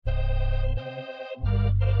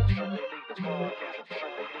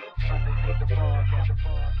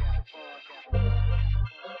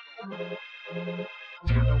Welcome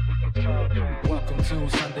to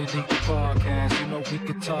Sunday League Podcast. You know we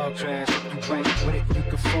can talk trash. If you ain't with it, you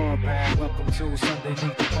can fall back. Welcome to Sunday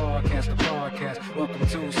League Podcast, the podcast. Welcome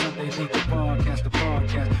to Sunday League Podcast, the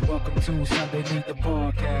podcast. Welcome to Sunday League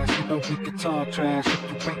Podcast. You know we can talk trash.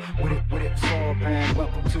 If you ain't with it, fall back.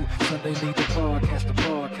 Welcome to Sunday League Podcast, the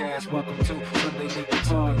podcast. Welcome to Sunday League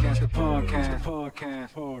Podcast, the podcast.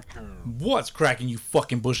 What's cracking, you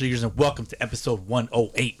fucking bush leaguers, and welcome to episode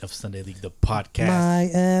 108 of Sunday League, the podcast. My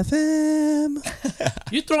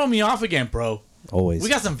FM. You're throwing me off again, bro. Always. We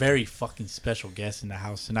got some very fucking special guests in the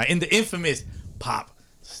house tonight, in the infamous Pop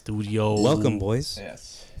Studio. Welcome, boys.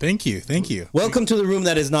 Yes. Thank you. Welcome to the room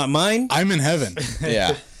that is not mine. I'm in heaven.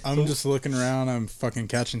 Yeah. I'm just looking around. I'm fucking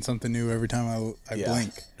catching something new every time I Yeah.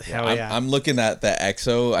 blink. Hell yeah. I'm looking at the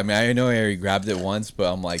EXO. I mean, I know I already grabbed it once,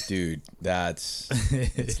 but I'm like, dude,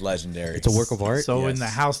 it's legendary. It's a work of art. So in Yes. the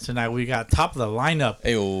house tonight, we got top of the lineup,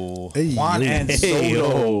 Ayo. Hey, Juan yo. and Hey, Soto.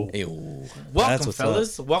 yo. Ayo. Welcome, what's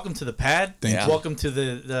fellas. Welcome to the pad. Thank you. Welcome to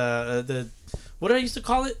the what did I used to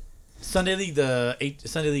call it? Sunday League,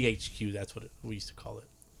 Sunday League HQ. That's what we used to call it.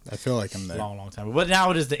 I feel like I'm there. Long time ago. But now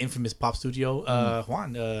it is the infamous Pop Studio.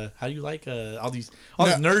 Juan, how do you like all this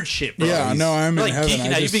nerd shit, bro? Yeah, no, I'm You're in like heaven.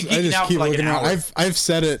 geeking out. You've been I geeking just out keep for like looking an around. hour. I've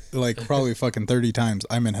said it like probably fucking 30 times.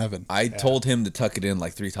 I'm in heaven. I told him to tuck it in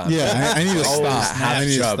like 3 times. Yeah, I need to stop. I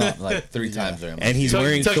need to Half stop. like 3 times. There. And he's Tuck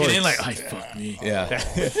wearing it shorts. in like, oh, fuck me. Yeah.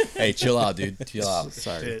 Hey, chill out, dude. Chill out.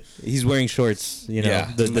 Sorry. Shit. He's wearing shorts. You know,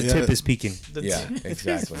 Yeah. the Yeah. tip is peeking. The Yeah, tip is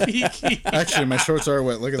exactly. peaky. Actually, my shorts are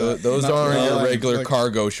wet. Look at that. Those Not- aren't not your like- regular like-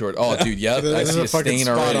 cargo short. Oh, dude, yep. I There's see a a fucking stain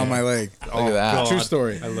spot already. on my leg. Look at that. God. True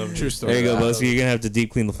story. I love True it. story. There you go, boss. You're gonna have to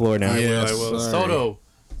deep clean the floor now. Yeah. I will. Sorry. Soto,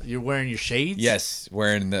 you're wearing your shades? Yes,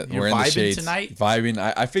 wearing the You're wearing the vibing shades tonight? Vibing.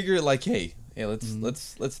 I figure like, hey,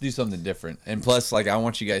 let's do something different. And plus, like, I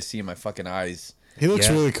want you guys seeing my fucking eyes. He looks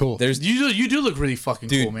Yeah. really cool. There's You do look really fucking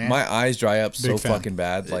dude, cool, man. my eyes dry up so Big fan. fucking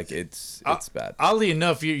bad. Like it's bad. Oddly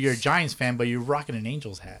enough, you're a Giants fan, but you're rocking an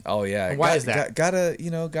Angels hat. Oh yeah. Why is that?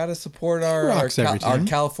 Gotta support our Rocks every our team.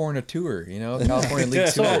 California tour. You know, California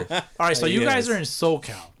League tour. All right, so you guys are in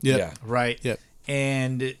SoCal, Yep. Yeah. right? Yep.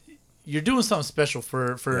 And you're doing something special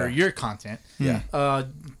for Yeah. your content. Yeah.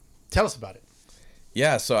 Tell us about it.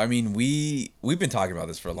 Yeah, so I mean, we've been talking about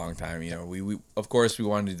this for a long time. You know, we of course we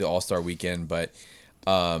wanted to do the All-Star Weekend, but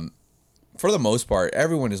for the most part,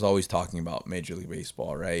 everyone is always talking about Major League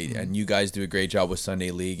Baseball, right? Mm-hmm. And you guys do a great job with Sunday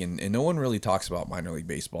League, and no one really talks about minor league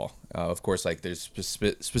baseball. Of course, like there's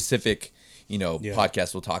specific,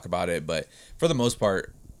 podcasts will talk about it, but for the most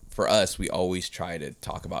part, for us, we always try to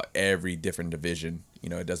talk about every different division. You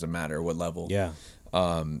know, it doesn't matter what level. Yeah.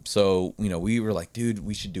 So we were like, dude,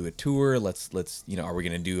 we should do a tour. Let's are we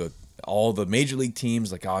gonna do all the major league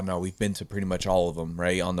teams? Like, oh no, we've been to pretty much all of them,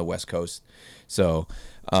 right, on the West Coast. So,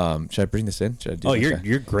 should I bring this in? Should I do? Oh, this?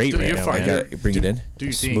 you're great Dude, right you're now, fine. man. Bring it in. Do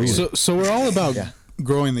you think? So we're all about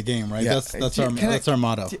growing the game, right? Yeah. That's our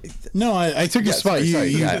motto. No, I took your spot. Sorry.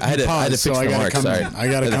 You I had to paused, fix so the I gotta mark. come Sorry, in. I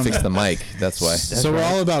gotta come fix in. the mic. That's why. So we're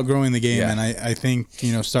all about growing the game, Yeah. and I think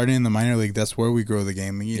starting in the minor league, that's where we grow the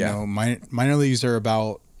game. Minor leagues are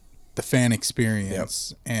about the fan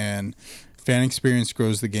experience, and fan experience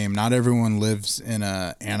grows the game. Not everyone lives in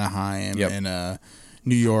a Anaheim, in a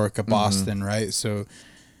New York, a Boston, right? So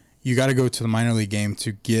you got to go to the minor league game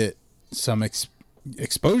to get some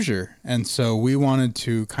exposure, and so we wanted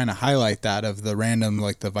to kind of highlight that of the random,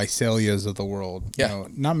 like the Visalias of the world. Yeah.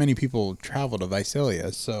 Not many people travel to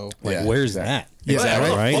Visalia, so Yeah, Where's exactly. that? Yeah, What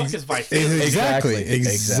the right? fuck is Visalia?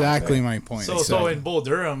 Exactly my point. So in Bull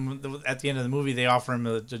Durham, at the end of the movie, they offer him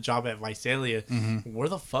a job at Visalia. Where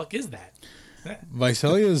the fuck is that?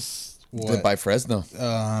 Visalia's by Fresno.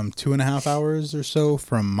 2.5 hours or so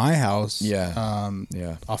from my house.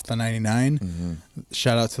 Off the 99.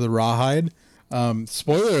 Shout out to the Rawhide.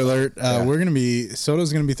 Spoiler alert: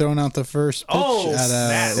 Soto's gonna be throwing out the first pitch at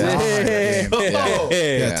a snap. Rawhide game.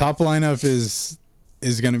 Oh, Top lineup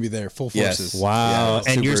is gonna be there, full forces. Wow.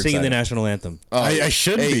 Yeah, And you're super singing the excited. national anthem. I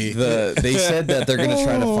should be. They said that they're gonna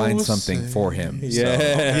try to find something for him.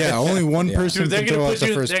 Yeah, only one person Dude, they're can throw gonna out the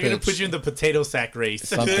first they're gonna pitch. put you in the potato sack race.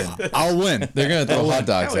 Something. I'll win. They're gonna throw hot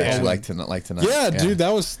dogs Hell at yeah. you like tonight. Yeah, dude,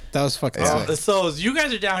 that was fucking sick. So you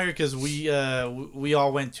guys are down here because we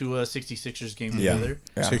all went to a 66ers game together.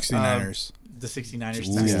 Yeah. 69ers. The 69ers.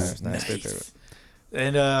 Ooh. Nice. Yeah, Nice.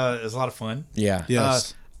 And it was a lot of fun. Yeah.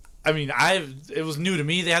 Yes. I mean, it was new to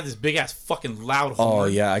me. They had this big ass fucking loud Oh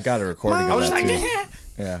horn. yeah, I got a recording I of was that like,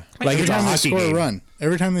 too. Yeah. Like Every it's a time they hockey score game. a run.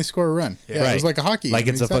 Every time they score a run. Yeah, it was like a hockey game. Like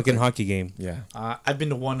it's a Exactly. fucking hockey game. Yeah. I've been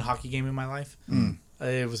to one hockey game in my life.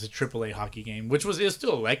 It was a AAA hockey game, which was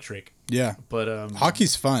still electric. Yeah. But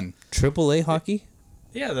Hockey's fun. AAA hockey?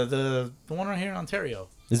 Yeah, the one right here in Ontario.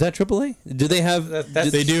 Is that AAA? Do they have?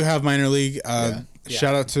 They do have minor league. Yeah.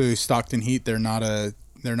 Shout out to Stockton Heat. They're not going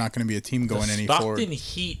to be a team going any forward. Stockton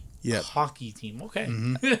Heat hockey team. Okay.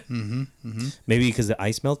 Maybe because the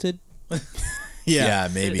ice melted. Yeah,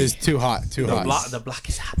 maybe. It's too hot. The block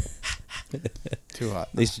is hot. Too hot.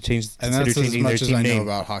 They should change. And that's as changing much their as team I know name.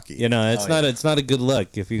 about hockey. You know, it's not a good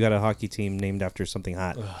look if you got a hockey team named after something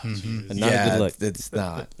hot. Not a good look. It's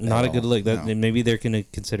not. Not a good look. No. Maybe they're gonna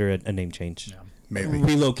consider a name change. Yeah. Maybe.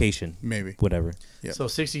 Relocation. Maybe. Whatever. Yep. So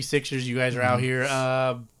 66ers, you guys are out here.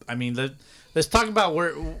 I mean, let's talk about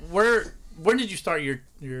where did you start your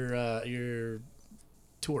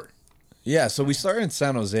tour? Yeah, so we started in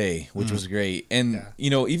San Jose, which was great, and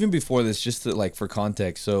even before this, just to, like for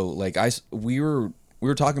context, so like we were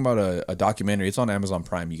talking about a documentary. It's on Amazon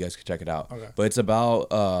Prime. You guys could check it out. Okay. But it's about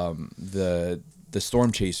the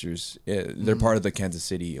Storm Chasers. They're part of the Kansas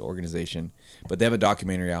City organization, but they have a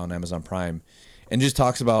documentary out on Amazon Prime, and just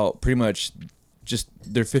talks about pretty much just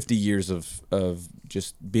their 50 years of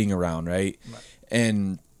just being around, right?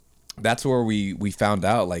 And that's where we found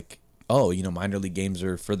out like, oh, minor league games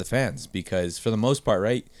are for the fans, because for the most part,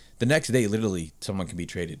 right, the next day, literally, someone can be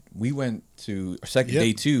traded. We went to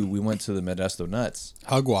day 2. We went to the Modesto Nuts.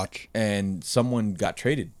 Hug watch. And someone got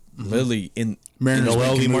traded, literally in Mariners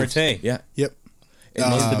Noel V. making moves. Marte. Yeah. Yep. It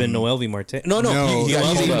must have been Noel V. Marte. No, No, he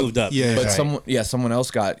he moved up. Yeah. But Right. someone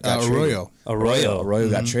else got traded. Arroyo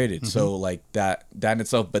got traded. So like that in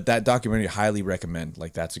itself, but that documentary I highly recommend.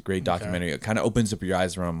 Like that's a great documentary. It kind of opens up your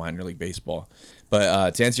eyes around minor league baseball.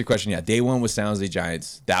 But to answer your question, day 1 was San Jose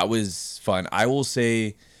Giants. That was fun. I will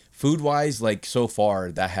say, food wise, like so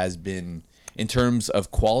far, that has been, in terms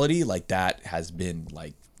of quality, like that has been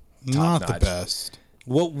like top Not the notch. best.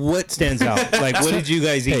 What stands out? Like, what did you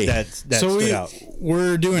guys eat that So stood out?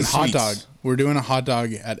 we're doing The hot sweets. dog. We're doing a hot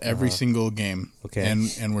dog at every single game. Okay.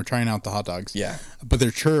 And we're trying out the hot dogs. Yeah. But their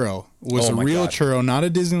churro was Oh a my real God. churro, not a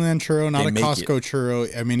Disneyland churro, not They a make Costco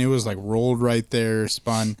churro. I mean, it was like rolled right there,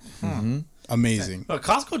 spun. Amazing. But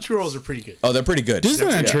Costco churros are pretty good. Oh, they're pretty good.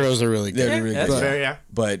 Disneyland Yeah. churros are really good. They're really That's good. fair, yeah.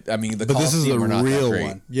 But I mean, the But this is the Coliseum are not that real great.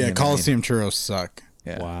 one. Yeah, You know what I mean? Coliseum churros suck.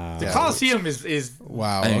 Yeah. Wow. The Coliseum is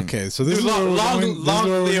Wow. I mean, Okay, so this is long, where we're long, going. This is long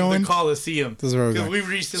where we're live going. the Coliseum. This is where we're 'Cause going. we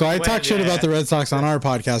recently So I went, talk shit about the Red Sox on our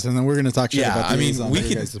podcast, and then we're going to talk shit Yeah, about the I Rays mean, on we their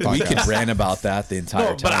could guys' we podcast. could rant about that the entire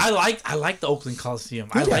No, time. but I like the Oakland Coliseum.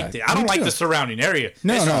 I liked it. I don't me like too. the surrounding area.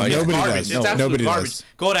 No, It's no, it's nobody garbage. does. It's No, absolute nobody garbage. does.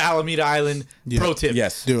 Go to Alameda Island. Yeah. Pro tip.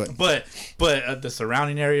 Yes. Do it. But the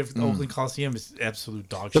surrounding area of the Oakland Coliseum is absolute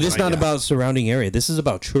dog shit. But it's Like, not about surrounding area. This is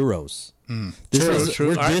about churros. This Churros, is, churros.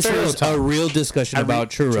 All right, this fair is enough. a real discussion about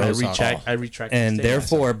churros. I retract. And the statement.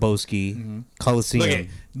 therefore, Boski, Coliseum. Look,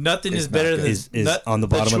 nothing is It's better not than good. Is on the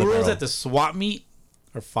bottom the of the churros barrel. at the swap meet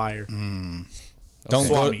are fire. Don't Swap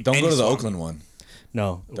go. meet. Don't Any go to the swap Oakland one.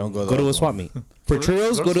 No. Don't go to Go to the a swap meet. For Go to-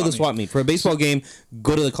 churros, go to go to the swap swap meet. For a baseball game,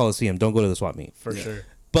 go to the Coliseum. Don't go to the swap meet. For sure.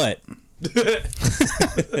 But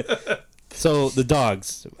so the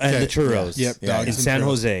dogs and Okay. the churros Yep, Yeah. dogs in and San churros.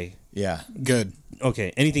 Jose. Yeah. Good.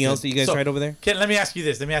 Okay. Anything else that you guys So- tried over there? Ken, let me ask you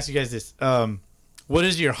this. Let me ask you guys this. What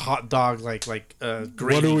is your hot dog grading?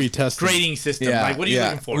 What are we testing? Grading system. Yeah. Like, what are you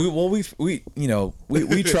looking for?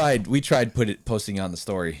 We tried posting on the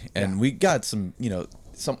story, and we got some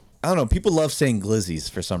some. I don't know. People love saying glizzies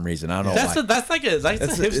for some reason. I don't know why. that's a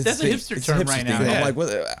hipster It's term hipster right thing. now. I'm Yeah. like,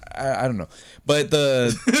 what? I don't know. But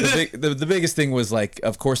the biggest thing was like,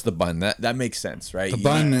 of course, the bun. That makes sense, right? The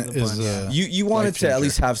bun is You want it to at life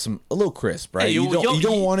least have a little crisp, right? Yeah, you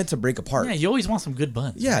don't want it to break apart. Yeah, you always want some good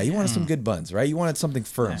buns. Yeah, you wanted some good buns, right? You wanted something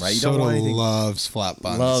firm, right? You don't Soda want anything. loves flat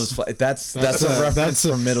buns. That's a reference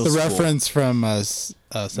from middle the school. reference from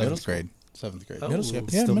seventh grade. Seventh grade. Middle school.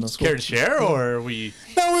 Yeah, Still middle school. Care to share, or we?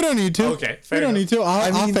 No, we don't need to. Okay, we fair don't enough. need to.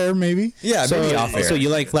 Off air, maybe. Yeah, maybe off air. So you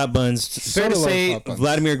like flat buns. Fair to Soda loves say, flat buns.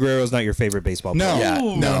 Vladimir Guerrero is not your favorite baseball player. No. Yeah,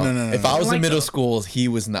 Ooh. No. If I was like in middle that. school, he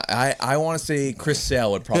was not. I want to say Chris Sale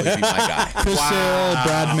would probably be my guy. Chris Sale,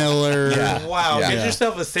 Brad Miller. Yeah. Wow, Yeah. get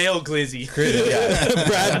yourself a sale glizzy. Yeah.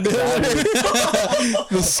 Brad Miller.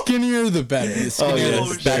 The skinnier, the better. Oh, yeah.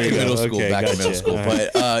 Oh, Back There in you middle go. school. Okay, Back in gotcha. middle school. All right.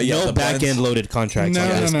 But No the back buns- end loaded contracts. No, on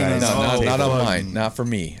this, no, guys. No, not Oh, on mine. Not for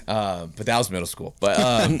me. But that was middle school. But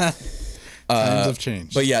Times have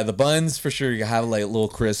changed. but yeah, the buns for sure. You have like a little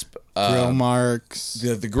crisp. Grill marks.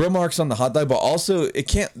 The grill marks on the hot dog, but also it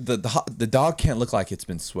can't. The dog can't look like it's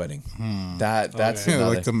been sweating. That's Yeah,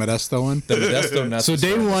 another. like the Modesto one. the Modesto nuts. So was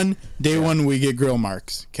day sweating. one, we get grill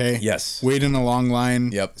marks. Okay. Yes. Wait in a long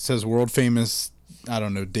line. Yep. Says world famous. I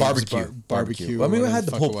don't know. Dave's barbecue. I mean, we whatever had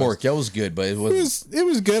the fuck pulled it pork. That was good, but it was. It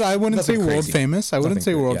was good. I wouldn't say Nothing world crazy. famous. I wouldn't Nothing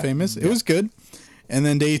say crazy. world Yeah. famous. It was good. And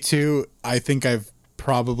then day two, I think I've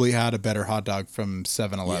probably had a better hot dog from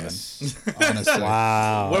 7-Eleven. Yes. Honestly.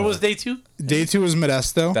 Wow. Where was day 2? Day 2 was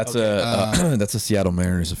Modesto. That's that's a Seattle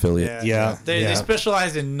Mariners affiliate. Yeah. They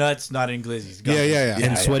specialize in nuts, not in glizzies. yeah.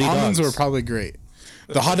 And sweaty almonds dogs. were probably great.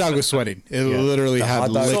 The hot dog was sweating. It literally The had hot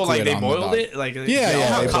dog- liquid So like they on the boiled dog. it, like Yeah, you know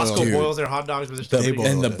how they Costco boiled it. boils their hot dogs, but they're still They pretty- boiled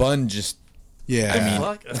And the it. bun just Yeah.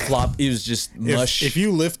 Fuck. flop. It was just mush. If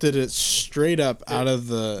you lifted it straight up out of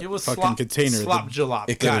the It was fucking slop, container, slop the, jalop.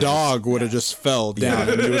 it the could've dog would have just fell down,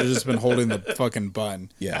 and you would have just been holding the fucking bun.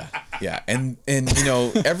 Yeah, and you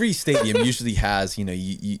know every stadium usually has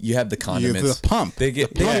you have the condiments. the pump. They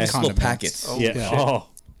get The pump little condiments. packets. Yeah. Yeah. Oh,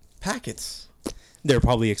 Packets. they're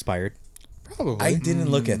probably expired. Probably. I didn't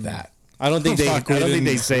look at that. I don't think they. Fuck, we I don't think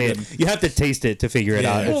they didn't- say it. You have to taste it to figure it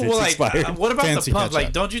out if Well, it's like, expired. what about Fancy the pump? ketchup.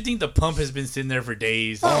 Like, don't you think the pump has been sitting there for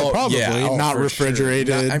days? Oh, probably. Not for sure.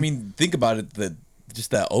 refrigerated. I mean, think about it.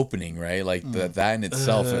 Just that opening, right? Like that in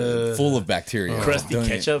itself, full of bacteria. Crusty Don't you-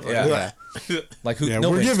 ketchup? Yeah. Like who? yeah, we're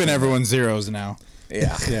nobody's giving doing everyone zeros now. that.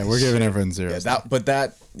 Yeah. Yeah, we're giving everyone Yeah,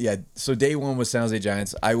 zeros. So day 1 was San Jose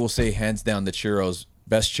Giants. I will say hands down the churros,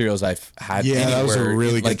 best churros I've had. Yeah, that was a anywhere,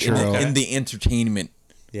 really good churro. in the entertainment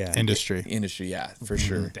Yeah. Industry. yeah, for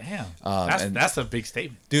sure. Damn, and- that's a big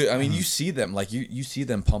statement. Dude, I mean, you see them like you see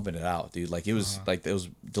them pumping it out, dude. Like it was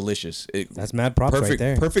delicious. That's mad props right perfect,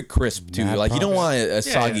 there. perfect crisp too. Mad Like you don't props. want a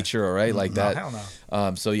soggy yeah. churro, right? Like that. hell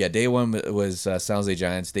no. So yeah, day 1 was San Jose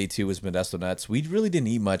Giants. Day 2 was Modesto Nuts. We really didn't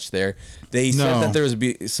eat much there. They said No. that there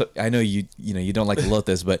was I know you don't like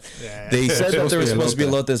elotes, but Yeah. they said that there was supposed to be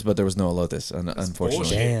elote. elotes, but there was no elotes, unfortunately.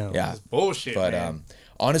 bullshit. Damn. Yeah, That's bullshit. but man.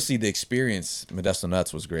 honestly, the experience Modesto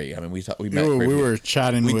Nuts was great. I mean, we We met. were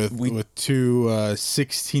chatting We- with we- 2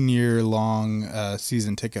 16-year long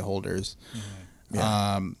season ticket holders.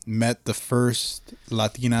 Met the first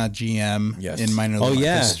Latina GM Yes. in minor Oh, league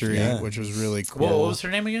yeah, history, yeah. which was really cool. what was her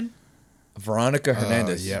name again? Veronica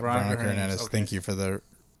Hernandez. Yeah, Veronica Veronica Hernandez, Hernandez. okay. Thank you for the.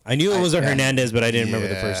 I knew it was a yeah. Hernandez, but I didn't remember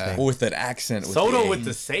the first Yeah. name. With that accent. With Soto the- with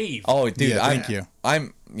the save. Oh, dude, Yeah, thank you.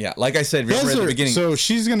 I'm like I said, remember Those at the are- beginning. So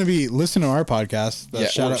she's going to be listening to our podcast. Yeah,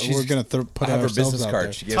 Shout well, out, she's- we're going to put I have her ourselves business out card.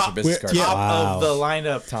 there. She gave us her business card. yeah. Top Wow. of the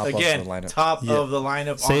lineup. Top of Again, the lineup. top Yeah. of the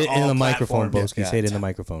lineup. Say it on in all the microphone, platforms. Boski. Say it in the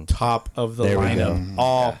microphone. Top of the There we lineup. go.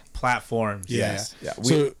 All platforms. Yeah. Yes. Yeah.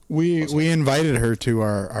 So we invited her to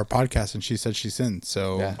our podcast, and she said she's in.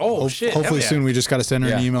 So Yeah. Oh, shit. hopefully Hell yeah. soon we just got to send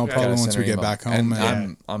her an Yeah. email Okay. probably Gotta once send we her get email. back home.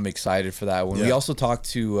 And I'm excited for that one. We Yeah. also talked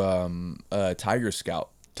to Tiger Scout.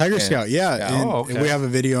 Tiger And- Scout, yeah. yeah. And Oh, okay. we have a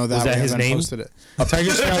video of that. Was that We his haven't name? Posted it.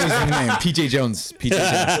 Tiger Scout is his name. PJ Jones. PJ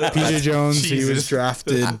Jones. PJ Jones. He was Jesus.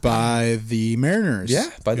 drafted by the Mariners. Yeah,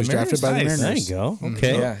 by the he was drafted Mariners. by the Nice. There Mariners. you go.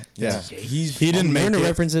 Okay. Yeah. Yeah. He didn't make Mariner it.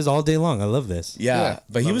 references all day long. I love this. Yeah, Yeah.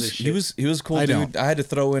 but he Love was this he shit. was cool, I dude. don't. I had to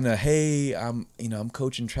throw in a hey, I'm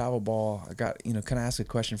coaching travel ball. I got can I ask a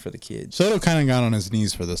question for the kids? Soto kind of got on his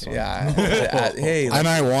knees for this one. Yeah, hey, And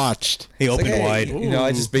I watched. He It's opened like, hey, wide. You know,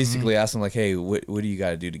 I just basically asked him like, hey, what do you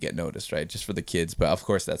got to do to get noticed, right? Just for the kids, but of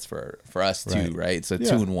course that's for us too, right? So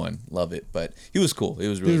Yeah. 2-1, love it. But he was cool. It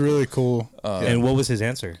was He really. was really cool. And what was his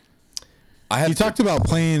answer? I had He talked about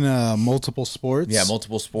playing multiple sports.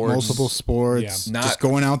 multiple sports. Multiple sports. Yeah. Not- Just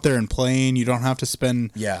going out there and playing. You don't have to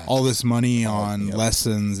spend Yeah. all this money on yeah.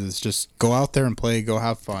 lessons. It's just go out there and play. Go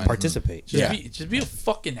have fun. Participate. Yeah. Just be a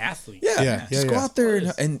fucking athlete. Yeah, Yeah, just yeah, go yeah. out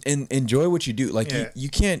there and enjoy what you do. Like Yeah. you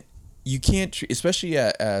can't treat, especially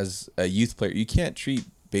as a youth player, you can't treat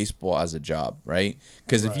baseball as a job, right?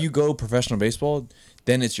 Because if you go professional baseball,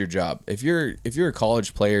 then it's your job. If you're a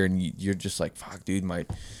college player and you're just like, fuck, dude, my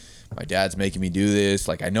dad's making me do this.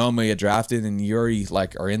 Like I know I'm gonna get drafted, and you already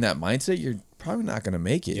like are in that mindset. You're probably not gonna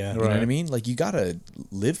make it. Yeah. You know what I Right. mean? Like you gotta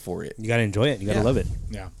live for it. You got to enjoy it. You got to Yeah. love it.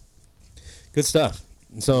 Yeah. Good stuff.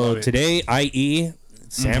 So Love it. today, IE,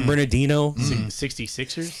 San Bernardino,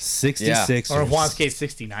 66ers. 66. Or in Juan's case,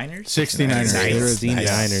 69ers. 69ers. Nice. They were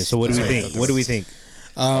 69ers. So what do we think? What do we think?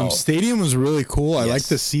 Stadium was really cool. I like Yes.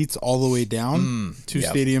 the seats all the way down. Two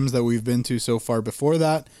yeah. stadiums that we've been to so far before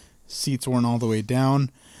that, seats weren't all the way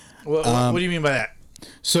down. What do you mean by that?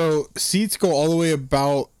 So seats go all the way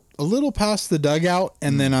about a little past the dugout,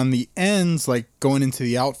 and then on the ends, like going into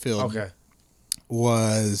the outfield, Okay.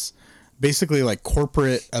 was basically like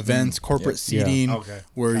corporate events, corporate Yeah. seating, Okay.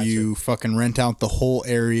 where Gotcha. you fucking rent out the whole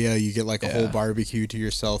area. You get like a whole Yeah. barbecue to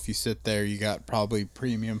yourself. You sit there. You got probably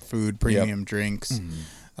premium food, premium drinks.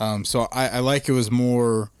 So I like it was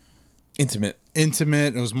more Intimate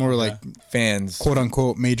intimate. It was more like fans. quote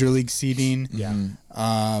unquote major league seating. Yeah.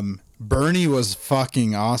 Bernie was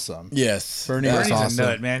fucking awesome. Yes. Bernie Yeah. was Bernie's awesome. a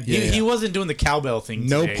nut, man. Yeah. He wasn't doing the cowbell thing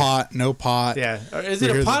No today. pot, no pot. Yeah. Or is We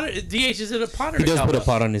it hear a the- pot? DH, is it a pot or He a does cowbell? put a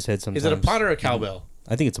pot on his head sometimes. Is it a pot or a cowbell?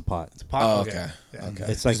 I think it's a pot. It's a pot. Oh, okay. Yeah. Okay.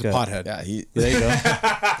 It's like He's a pothead. Yeah, There you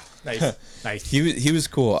go. Nice. he was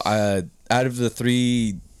cool. Out of the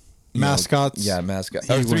 3 Mascots. mascot.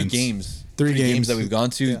 He Or 3 wins. games. 3 games games that we've gone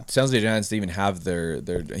to. Yeah. San Jose Giants didn't even have their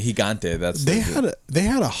gigante. That's They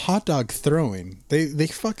had a hot dog throwing. They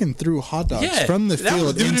fucking threw hot dogs Yeah, from the that was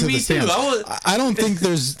field new to into me the too. stands. I don't think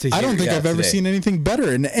there's. To I don't hear- think yeah, I've ever today. seen anything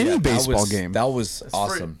better in any baseball game. That was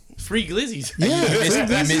awesome. Free glizzies. Yeah,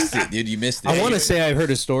 You missed it, dude. You missed it. I want to say I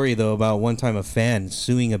heard a story though about one time a fan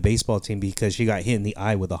suing a baseball team because she got hit in the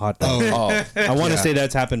eye with a hot dog. Oh, I want to say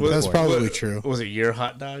that's happened before. That's probably true. Was it your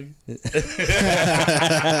hot dog?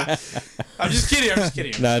 I'm just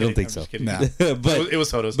kidding. No, I don't think so. Nah. but It was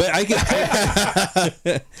Soto's. but I can,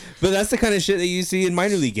 but that's the kind of shit that you see in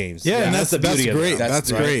minor league games. Yeah, and that's beauty of it. great. That's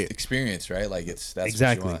the great. experience, right? Like that's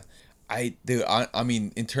Exactly. What you want. I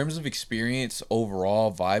mean, in terms of experience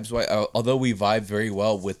overall, vibes. Although we vibe very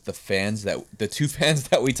well with the 2 fans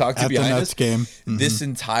that we talked to At the behind Nuts us. game. This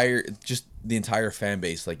the entire fan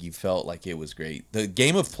base, like you felt like it was great. The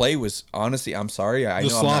game of play was honestly, I'm sorry, I The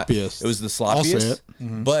know I'm not- sloppiest. it was the I'll say sloppiest,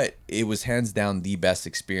 it. but it was hands down the best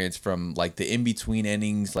experience from like the in between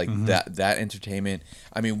innings, like that entertainment.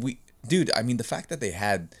 I mean, the fact that they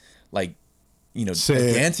had like a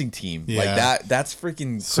Say it. dancing team like Yeah. that's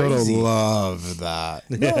freaking Soto crazy. loved that.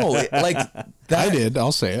 No, like that. I did.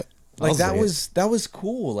 I'll say it. Like I'll say that was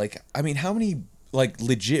cool. Like I mean, how many like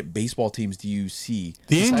legit baseball teams do you see?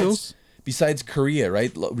 The Angels. Besides Korea,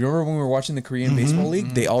 right? Remember when we were watching the Korean baseball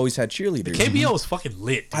league? They always had cheerleaders. KBO was fucking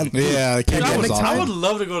lit. Dude. Yeah, the Dude, KBO was I would awesome.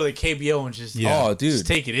 love to go to the KBO and just Oh, dude. just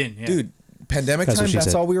take it in. Yeah. Dude, pandemic That's what time, she that's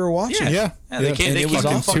said. all we were watching. Yeah. They came. And They it came was to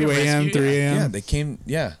awesome. fucking 2 a.m., rescue 3 you. a.m. Yeah, they came.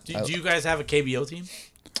 Yeah. Do you guys have a KBO team?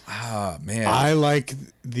 Ah, man. I like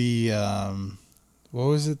the what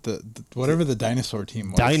was it? The whatever the dinosaur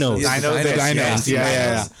team was. Dinos. Yes, Dinos, the Dinos.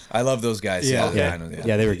 Yeah. I love those guys. Yeah. Yeah, Yeah. the Dinos,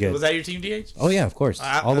 Yeah, they were good. Was that your team, DH? Oh yeah, of course,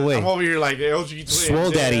 all the way. I'm over here like LG twins.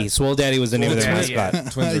 Swole Daddy. Swole Daddy was the name of their Daddy, yeah.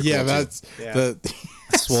 mascot. Twins are Yeah, cool, too. that's Yeah. the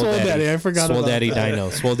Swole Daddy. I forgot Swole about Daddy that. Dino.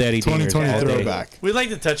 Swole Daddy 2020 Dingers all day. throwback. We like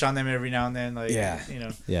to touch on them every now and then, like Yeah.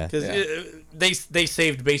 Yeah. because Yeah. they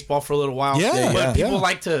saved baseball for a little while. Yeah, but yeah. people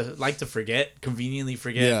like to conveniently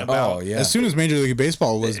forget Yeah. about. Oh, yeah. As soon as Major League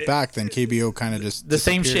Baseball was back, then KBO kind of just The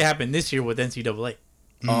same shit disappeared. happened this year with NCAA.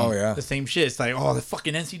 Oh, yeah. The same shit. It's like, oh, the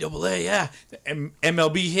fucking NCAA, yeah. The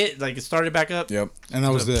MLB hit, like it started back up. Yep. and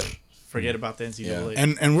that was it. Forget about the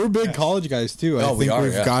NCAA. And we're big college guys too. I Oh, we think are,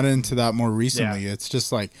 we've yeah. gotten into that more recently. Yeah. It's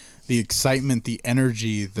just like the excitement, the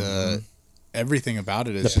energy, the everything about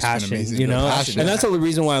it is The just been passion, amazing. you know, The passion. and that's the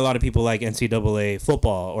reason why a lot of people like NCAA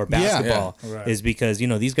football or basketball Yeah. Right. is because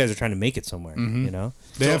these guys are trying to make it somewhere. You know,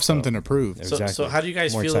 they have something to prove. So, Exactly. so how do you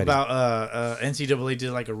guys More feel exciting. about NCAA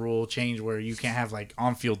did like a rule change where you can't have like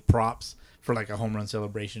on-field props for like a home run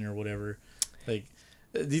celebration or whatever? Like,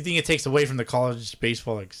 do you think it takes away from the college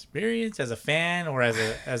baseball experience as a fan or as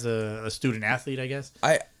a student athlete? I guess.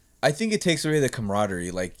 I think it takes away the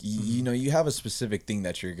camaraderie. Like you have a specific thing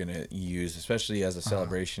that you're gonna use, especially as a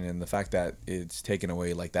celebration, and the fact that it's taken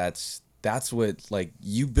away, like that's what like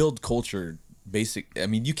you build culture. I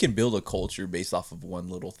mean, you can build a culture based off of one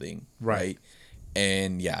little thing, right?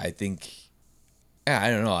 And yeah, I think,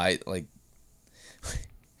 I don't know. I like,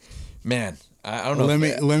 man. I don't know. Let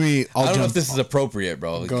me. I don't know jump. if this is appropriate,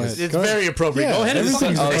 bro. Go ahead. It's Go very ahead. appropriate. Yeah, Go ahead and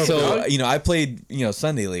everything's fucking say it, So dog. I played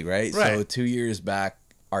Sunday League, right? Right. So 2 years back,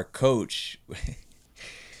 our coach,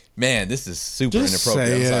 man, this is super Just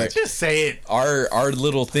inappropriate. say I'm sorry. it. Just say it. Our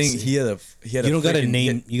little thing, he had a you don't got to freaking-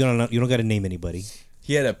 name. You don't got to name anybody.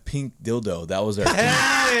 He had a pink dildo. That was our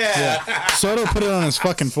Yeah. Soto put it on his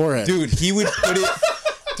fucking forehead. dude. He would put it.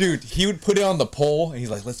 Dude, he would put it on the pole, and he's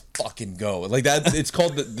like, "Let's fucking go!" Like that. It's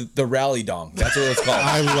called the rally dong. That's what it's called.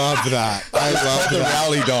 I love that. I love the that.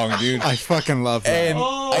 rally dong, dude. I fucking love that. And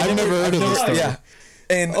I've never heard of this story. Yeah.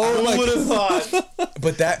 And Oh, I'm who like, would have thought?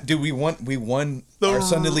 but that dude, we won our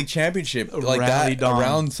Sunday League championship like rally that dong.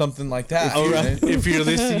 around something like that. If you're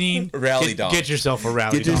listening, Rally dong. get yourself a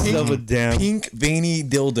rally dong. a damn. Pink veiny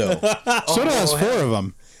dildo. Soto has 4 of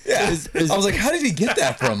them. Yeah. I was like, how did he get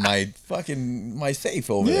that from my safe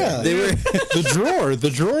over Yeah, there? they were the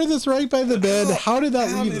drawer that's right by the bed. How did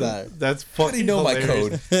that leave that? That's How fucking do you know my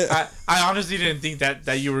hilarious. code? I honestly didn't think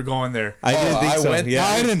that you were going there. I didn't think I so. went- yeah,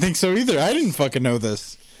 I didn't think so either. I didn't fucking know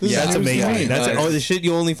this. This Yeah, is that's news to amazing. me. That's the shit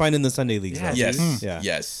you only find in the Sunday leagues. Yeah. though. Yes. Yeah.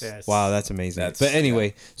 Yes. Yes. Wow, that's amazing. That's- but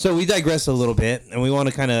anyway, so we digress a little bit, and we want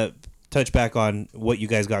to kind of touch back on what you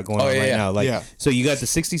guys got going on right yeah. now. Like, Yeah. so you got the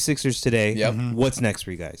 66ers today. Yep. What's next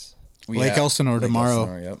for you guys? We Lake have- Elsinore tomorrow.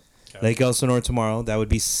 Elsinore, yep. Lake Elsinore tomorrow. That would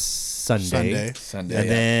be Sunday. Sunday. And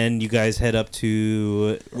yeah. then you guys head up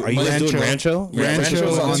to. Are you guys Rancho. doing Rancho? Yeah, Rancho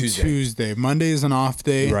Rancho's on on Tuesday. Tuesday. Monday is an off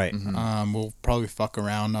day. Right. We'll probably fuck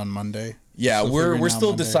around on Monday. Yeah, Still we're figuring out still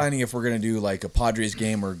Monday. deciding if we're gonna do like a Padres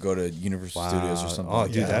game or go to Universal Studios or something. Oh,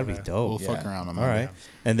 like dude, that. that'd be dope. We'll fuck Yeah. around on All Monday. right.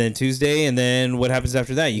 And then Tuesday, and then what happens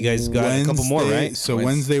after that? You guys got a couple more, right? So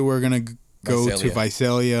Wednesday we're gonna go to Visalia.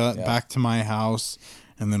 Visalia, Yeah. back to my house,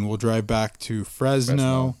 and then we'll drive back to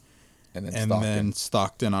Fresno, and then and Stockton. then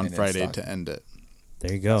Stockton on And then Friday Stockton. to end it.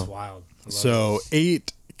 There you That's go. wild. I love So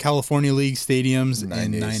 8 California League stadiums in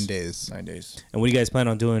 9 days. 9 days. And what do you guys plan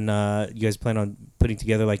on doing? You guys plan on putting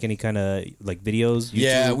together like any kind of like videos?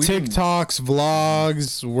 Yeah, YouTube? we can- TikToks,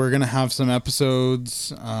 vlogs. We're gonna have some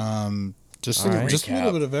episodes. Just All right. just a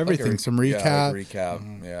little bit of everything. Some recap. Yeah, like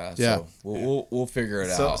recap. Yeah. Yeah. So we'll figure it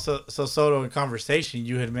So, out. so Soto, in conversation,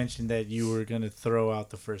 you had mentioned that you were gonna throw out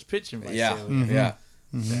the first pitch in yeah. Visalia. Yeah.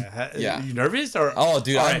 Yeah. You nervous or? Oh,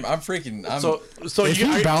 dude, All I'm right. freaking. So If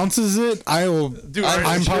you he bounces it, I will. Dude,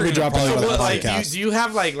 I'm sure probably you're dropping probably out of the what, like, podcast. do you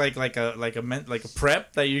have like a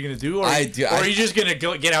prep that you're gonna do, or I do- or are you just gonna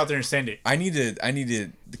go get out there and send it? I need to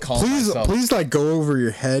calm Please, myself. please, like go over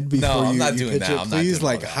your head before I'm you, not you doing pitch that. it. I'm not Please, doing all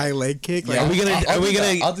like that. high leg kick. Yeah. Are we gonna? I'll Are we do gonna?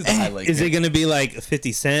 that. I'll do the highlight Is it kick. gonna be like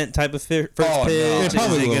 50 Cent type of first Oh, no. pitch? It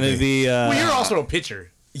probably Is it will gonna be. be? Well, you're also a pitcher.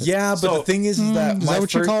 Yeah, but So- the thing is that is my that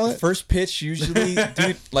what you call it? first pitch usually,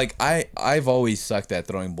 dude, like I've always sucked at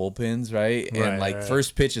throwing bullpens, right? And Right, like right.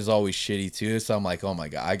 first pitch is always shitty too. So I'm like, oh my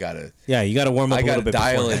god, I gotta Yeah, you got to warm up a little bit.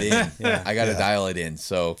 dial it beforehand. in. I gotta dial it in.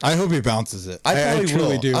 So I hope he bounces it. I probably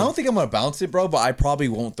truly will. do. I don't think I'm gonna bounce it, bro, but I probably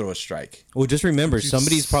won't throw a strike. Well, just remember,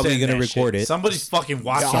 somebody's probably Send gonna that record shit. it. Somebody's fucking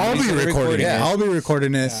watching. I'll be Somebody's gonna recording record it. it. I'll be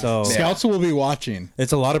recording it. So- Scouts will be watching.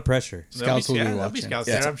 It's a lot of pressure. Scouts will be There'll be watching. scouts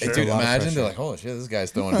Yeah, there, I'm sure. dude, lot of imagine pressure. they're like, oh shit, this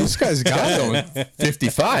guy's throwing. This guy's got throwing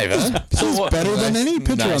 55, huh? This is better than any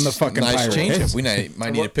pitcher on the fucking nice Pirates. changeup. We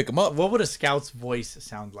might need to pick him up. What would a scout's voice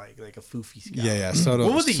sound like? Like a foofy scout. Yeah.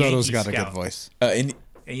 What was the Soto's Yankee got a scout? good voice. And,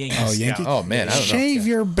 A Yankee Oh, scout. Yankee? oh man, I don't know. Shave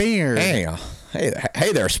your beard. Hey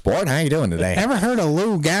there, sport. How you doing today? Ever heard of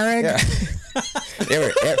Lou Gehrig?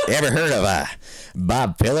 Ever heard of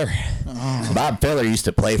Bob Filler? Bob Filler used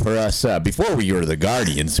to play for us before we were the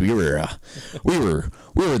Guardians. We were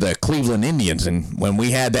the Cleveland Indians, and when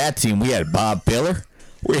we had that team, we had Bob Filler.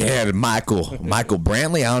 We had Michael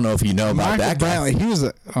Brantley. I don't know if you know about Michael that guy. Brantley. He was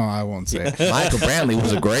a. Oh, I won't say. it. Michael Brantley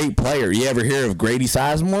was a great player. You ever hear of Grady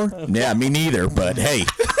Sizemore? Yeah, me neither. But hey,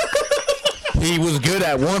 he was good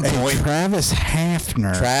at one point. Travis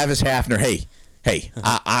Hafner. Travis Hafner. Hey,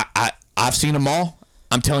 I've seen them all.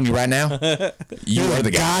 I'm telling you right now, you are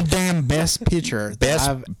the guy. goddamn best pitcher that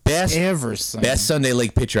I've Best ever seen. Best Sunday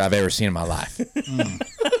League pitcher I've ever seen in my life.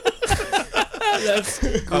 That's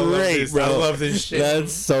I love great, this. bro. I love this shit.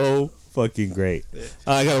 That's so fucking great.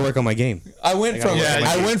 I gotta work on my game. I went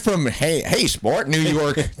from hey sport, New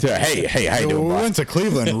York to hey, how you we doing, bro? went to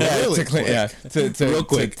Cleveland really quick. real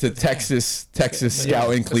quick to Texas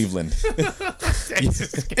scout in Cleveland.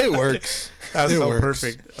 It works. That's It so works.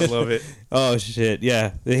 perfect. I love it. Oh shit,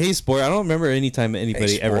 yeah. The Hey Sport. I don't remember any time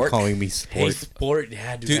anybody ever Sport? calling me Hey, Sport. sport.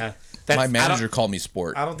 Yeah, dude. Dude, that's, my I manager don't- called me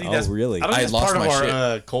sport. I don't think Oh, that's really? I don't I think that's lost part of my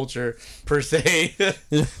our shit. culture per se.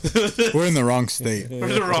 We're in the wrong state. We're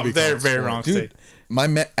the wrong, very, very wrong Dude,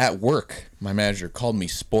 state. at work, my manager called me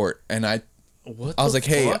sport, and I What was the like,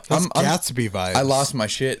 hey, fuck? That's I'm Gatsby vibes. I lost my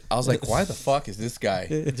shit. I was like, why the fuck is this guy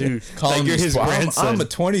dude. calling Like me you're his sport? grandson. I'm a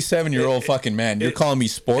 27-year-old fucking man. You're calling me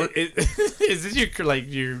sport? Is this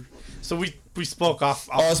your? So we spoke off.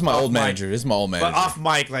 Oh, it's my off old mic. manager. This is my old manager. But off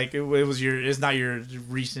mic, like it was your. It's not your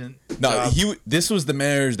recent. No, job. this was the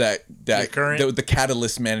manager The current? the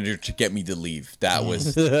catalyst manager to get me to leave. That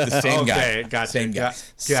was the same Okay, guy. gotcha. Same guy. Got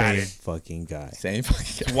Same it. fucking guy. Same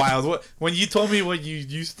fucking guy. Wild. What, when you told me what you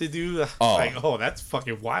used to do, Oh. like, oh, that's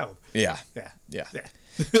fucking wild. Yeah. Yeah. Yeah.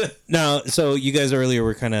 Now, so you guys earlier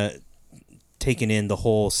were kind of taking in the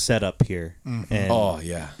whole setup here and Oh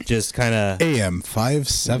yeah. just kind of AM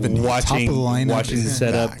 570. top watching of the lineup watching the is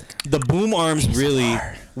setup. back. The boom arms really.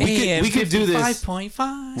 We could do this.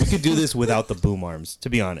 5.5. We could do this without the boom arms, to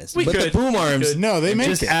be honest. We but could. the boom We arms, could. No, they make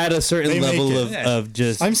just it. add a certain They make level it. of, Yeah. of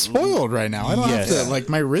just. I'm spoiled right now. I don't Yes. have to, like,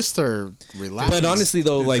 my wrists are relaxed. But honestly,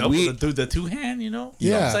 though, like we. the two hand, you know.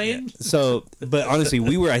 You know what Yeah. I'm saying. So, but honestly,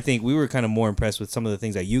 I think we were kind of more impressed with some of the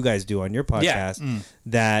things that you guys do on your podcast.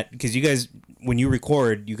 That because you guys, when you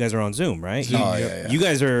record, you guys are on Zoom, right? Oh, yeah. You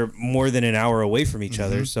guys are more than an hour away from each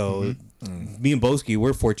other. So, me and Boski,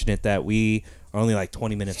 we're fortunate that we are only like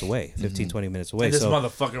 20 minutes away, 15, 20 minutes away. And this So, mother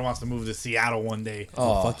wants to move to Seattle one day.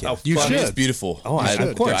 Oh, fuck yeah. You fuck. should. It's beautiful. Oh, I-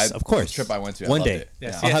 of course, dude, of course. The trip I went to, I one loved day. it.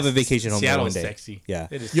 Yeah, I'll have a vacation home there one Seattle's day. sexy. Yeah.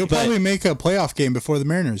 It is. You'll But- probably make a playoff game before the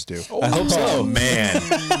Mariners do. I hope so. Oh man,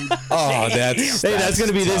 Oh, that's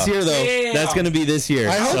gonna be this year, though. Damn. That's gonna be this year.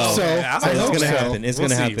 I hope so. I So hope it's gonna so. happen. It's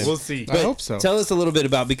gonna happen. We'll see. I hope so. Tell us a little bit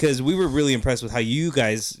about, because we were really impressed with how you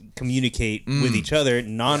guys communicate with each other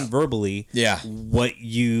non-verbally. Yeah. What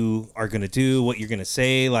you are gonna do, what you're gonna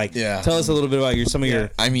say. Like, Yeah. tell us a little bit about some of your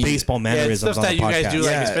baseball Yeah, mannerisms stuff on that the you podcast. guys do,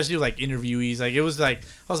 like Yeah. especially like interviewees. Like it was like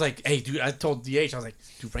I was like, hey, dude, I told DH, I was like,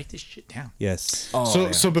 dude, write this shit down. Yes.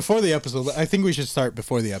 So before the episode, I think we should start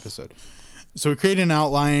before the episode. So we create an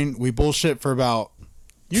outline. We bullshit for about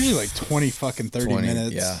usually like 30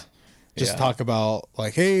 minutes. Yeah. Just Yeah. talk about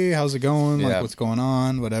like, hey, how's it going? Like, Yeah. what's going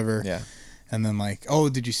on? Whatever. Yeah. And then like, oh,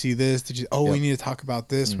 did you see this? Did you? Oh, we Yep. need to talk about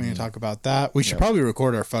this. We need to talk about that. We should probably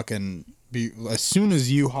record our fucking. As soon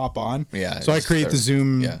as you hop on. Yeah, So I just create the start-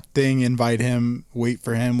 Zoom yeah. thing, invite him, wait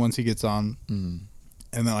for him once he gets on, and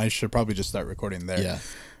then I should probably just start recording there. Yeah.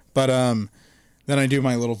 But then I do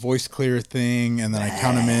my little voice clear thing, and then I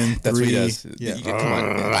count them in. That's what he 3. does. Yeah. Come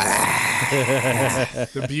on.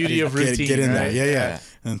 The beauty of routine. Get in there. right? Yeah.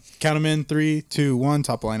 And count them in. 3, 2, 1.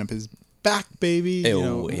 Top lineup is back, baby. Ew, You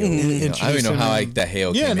know, ew. I don't even know how introducing the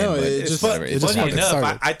hail Yeah, came no, in. But it it's just- whatever. it It's just Funny fucking fine. enough,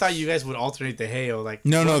 started. I thought you guys would alternate the Hayo. Like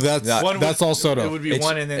No, that's one that's would- all Soto. It would be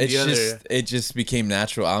one and then It's the other. just, it just became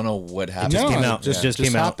natural. I don't know what happened. No, Came out. just- Just just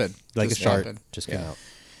came out happened. like Just a shark. happened. Just came out.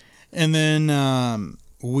 And then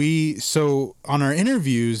so on our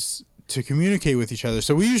interviews to communicate with each other,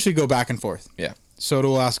 so we usually go back and forth. Yeah. Soto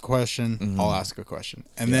will ask a question, I'll ask a question,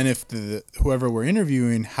 and then if whoever we're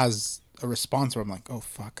interviewing has a response where I'm like, oh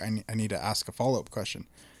fuck, I need to ask a follow up question,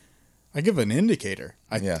 I give an indicator.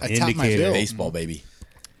 I tap my Indicator. bill, Baseball, baby.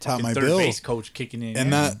 tap my third bill, base coach kicking in.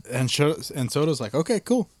 and Soto's like, okay,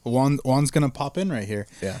 cool. Juan's gonna pop in right here.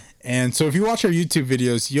 Yeah. And so if you watch our YouTube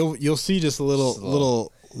videos, you'll see just a little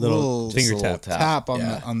finger Little tap.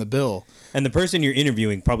 on the bill. And the person you're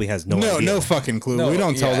interviewing probably has no idea. No fucking clue. We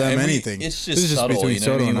don't tell them and anything. It's This just is subtle, between you know.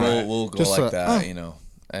 Soto What I mean? and I. We'll go Just like that, you know.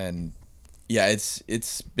 And yeah,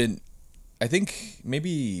 it's been. I think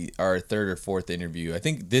maybe our third or fourth interview. I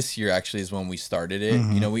think this year actually is when we started it.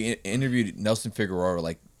 You know, we interviewed Nelson Figueroa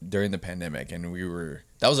like during the pandemic, and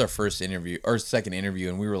that was our first interview or second interview,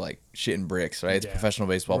 and we were like shitting bricks, right? It's a Yeah. professional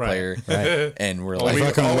baseball Right. player, and we're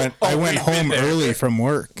like, I went home early from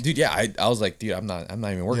work. dude, yeah, I was like, dude, I'm not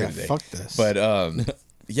even working Yeah, today. fuck this. But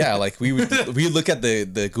yeah, like we would look at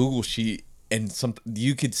the Google sheet, and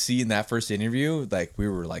you could see in that first interview, like we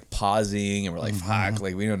were like pausing and we're like, fuck,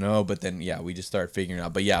 like we don't know. But then yeah, we just started figuring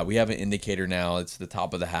out. But yeah, we have an indicator now. It's the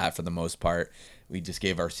top of the hat for the most part. We just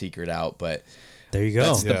gave our secret out, but There you go.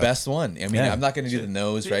 that's the best one. I mean, Yeah. I'm not gonna do the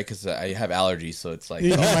nose, right? Because I have allergies, so it's like, You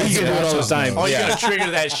do it all the time. Oh, you Yeah. gotta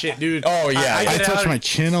trigger that shit, dude. Oh, yeah. I get touch out- my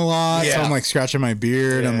chin a lot, so Yeah. I'm like scratching my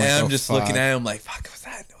beard. I'm and like, I'm oh, just fuck. looking at him like, fuck, what's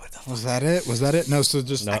that? What the fuck? Was that it? Was that it? No. So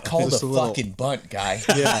just Call just the a little- fucking bunt, guy.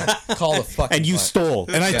 Yeah. Call the fucking And you bunt. stole.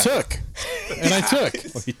 And I took.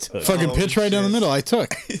 You took. Fucking pitch right down the middle. I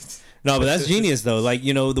took. No, but that's genius though. Like,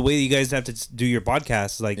 you know, the way you guys have to do your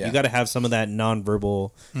podcasts, like Yeah. you got to have some of that nonverbal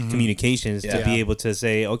communications to Yeah. be able to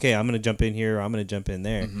say, okay, I'm going to jump in here, or I'm going to jump in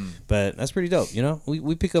there. But that's pretty dope. You know,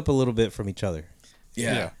 we pick up a little bit from each other.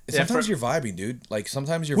 Yeah. Yeah. Sometimes you're vibing, dude. Like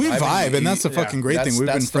sometimes you're We vibing. vibe, and that's the fucking great thing. We've been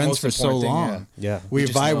that's the friends most for so important thing, long. Yeah. We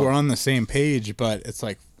just vibe. know. We're on the same page, but it's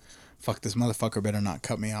like, fuck, this motherfucker better not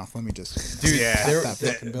cut me off. Let me just. Dude, Yeah. that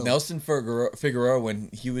fucking bill. Nelson Figueroa, when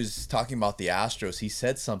he was talking about the Astros, he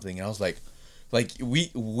said something, and I was like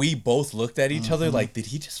we both looked at each other like, did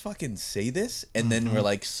he just fucking say this? And then we're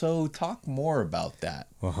like, so talk more about that.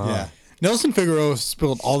 Yeah. Nelson Figueroa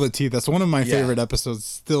spilled all the tea. That's one of my favorite episodes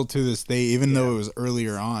still to this day, even though it was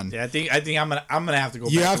earlier on. Yeah, I think I'm gonna have to go.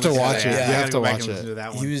 You back have and to listen watch that. it. Yeah, You I have gotta to go back watch and listen it. to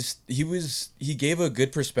that one. He gave a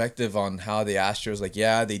good perspective on how the Astros, like,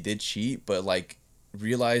 yeah, they did cheat, but like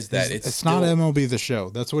realized that it's It's not MLB the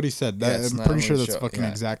show. That's what he said. Yeah, That, it's I'm not pretty sure MLB that's show. fucking Yeah.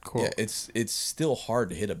 exact quote. Yeah, it's still hard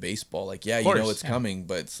to hit a baseball. Like, yeah, you course, know it's yeah. coming,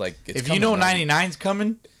 but it's like it's If you know 99's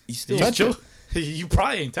coming, you still Touch it. you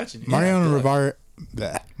probably ain't touching it.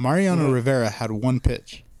 Mariano Rivera had one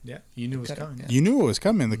pitch. Yeah, you knew it was coming. You knew it was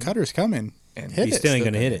coming. The cutter's coming. And Hit You it. still ain't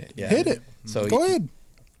going to hit it. Yeah. Hit it. So Go ahead.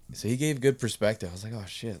 So he gave good perspective. I was like, oh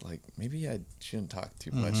shit, like maybe I shouldn't talk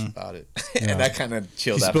too much about it. And that kind of He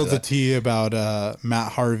chilled after spilled the that. tea about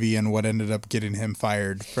Matt Harvey and what ended up getting him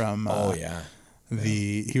fired from. Oh yeah.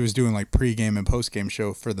 He was doing like pregame and postgame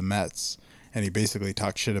show for the Mets, and he basically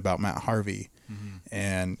talked shit about Matt Harvey,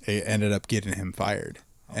 and it ended up getting him fired.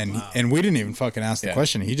 And we didn't even fucking ask the Yeah.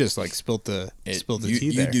 question. He just like spilled the tea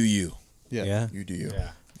you there. do you. Yeah. You do you.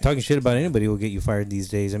 Yeah. Talking shit about anybody will get you fired these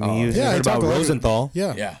days. I mean, Oh, you Yeah, I heard talk about about it. Rosenthal.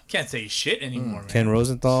 Yeah. Yeah. Can't say shit anymore, man. Ken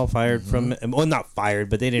Rosenthal fired from, well, not fired,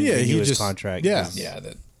 but they didn't Yeah, renew he his just- contract. yeah. Yeah.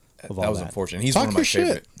 That of all That was that. unfortunate. He's Talk one of my your shit.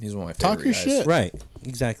 favorite. He's one of my Talk favorite your guys. shit. Right,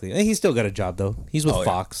 exactly. And he's still got a job though. He's with Oh, yeah.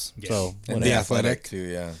 Fox, so And whatever. the Athletic. athletic too.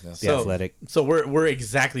 Yeah. The So- Athletic. So we're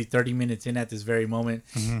exactly 30 minutes in at this very moment,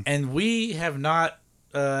 and we have not.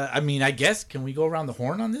 I mean, I guess can we go around the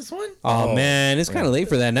horn on this one? Oh, man, it's kind of late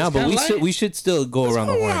for that now, but kinda late. we should still go Let's around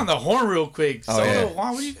go the horn. around the horn real quick. Oh, So, yeah.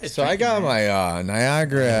 Juan, what do you guys? So I drinking, got man? my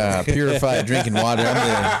Niagara purified drinking water.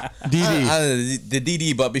 I'm the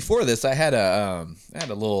DD. But before this, I had a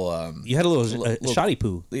little You had a little little- shoddy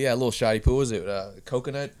poo. yeah, a little shoddy poo. Was it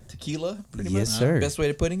coconut tequila? Pretty Yes, much. sir. Best way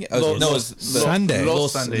of putting it. Los- no, it Los- was Sunday.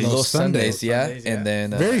 Los Sundays. Los Los Sundays. Yeah, Sundays, yeah. and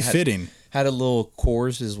then Very had- fitting. Had a little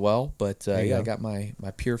Coors as well, but you yeah, go. I got my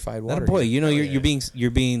purified That water. boy, here. you know you're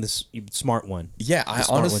being the smart one. Yeah, I The smart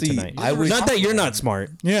one honestly, tonight. I was Not that you're not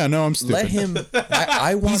smart. Yeah, no, I'm stupid. let him.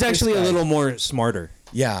 I want He's this actually a guy. little more smarter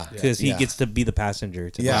Yeah, because he yeah. gets to be the passenger.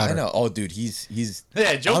 To Yeah, the I know. Oh, dude, he's.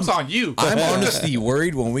 Yeah, joke's on you. I'm honestly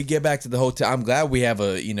worried when we get back to the hotel. I'm glad we have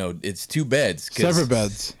it's 2 beds. 'cause Separate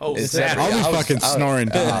beds. Oh, it's snap. I'll be I was- fucking I was- snoring.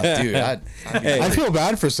 Dude, I feel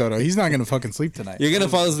bad for Soto. He's not gonna fucking sleep tonight. You're gonna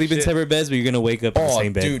fall asleep in separate beds, but you're gonna wake up in the oh,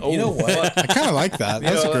 same bed. dude, you know what? I kind of like that.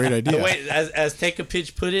 That's a great idea. Wait, as Take a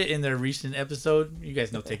Pitch put it in their recent episode, you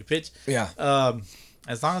guys know Take a Pitch. Yeah,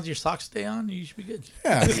 As long as your socks stay on, you should be good.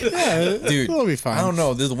 Yeah, yeah, dude, it'll be fine. I don't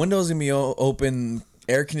know. The windows gonna be open.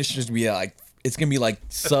 Air conditioners gonna be it's gonna be like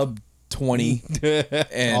sub 20.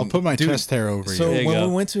 And I'll put my dude, chest hair over So you. There you when go.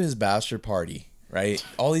 we went to his bachelor party, right?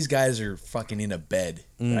 All these guys are fucking in a bed,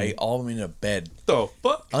 right? All of them in a bed. So,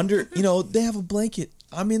 but Under, they have a blanket.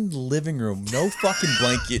 I'm in the living room. No fucking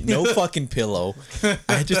blanket. No fucking pillow.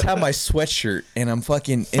 I just have my sweatshirt and I'm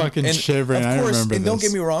fucking shivering. Of I course, remember and don't this.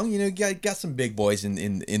 get me wrong. You got some big boys in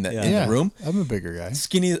the Yeah, room. I'm a bigger guy.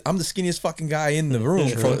 I'm the skinniest fucking guy in the room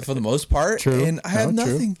for the most part. True. And I have No,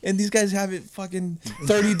 true. nothing. And these guys have it fucking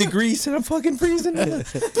 30 degrees and I'm fucking freezing in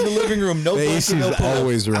the living room. No The blanket, AC's no pillow.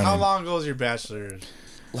 always how running. long ago was your bachelor?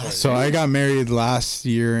 So I got married last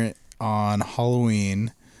year on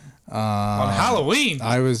Halloween. On Halloween?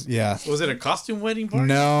 I was Was it a costume wedding party?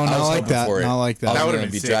 No, I not was like hoping that. for it. Not like I that. was That would've gonna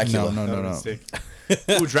been be sick. Dracula. No, That no, would've no. been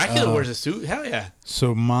sick. Ooh, Dracula wears a suit? Hell yeah.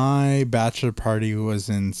 So my bachelor party was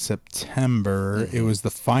in September. It was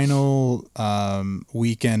the final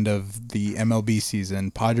weekend of the MLB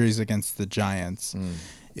season, Padres against the Giants.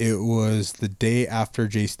 It was the day after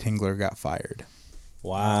Jace Tingler got fired.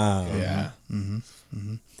 Wow. Yeah.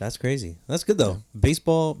 That's crazy. That's good though.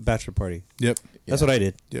 Baseball bachelor party. Yep. That's what I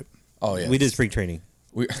did. Yep. Oh yeah. We did spring training.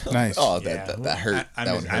 Nice. Oh, Yeah. that hurt. I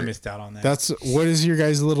That missed, one I hurt. missed out on that. That's what is your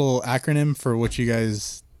guys' little acronym for what you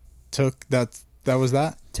guys took? That was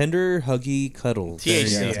that? Tender, huggy, cuddles.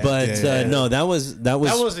 THC, yeah. But Yeah. no, that was that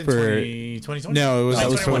was in for 2020? No, it was- that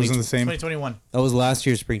was 2020. the same. 2021. that was last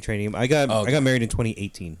year's spring training. I got married in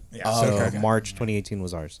 2018. Yeah. So okay. March 2018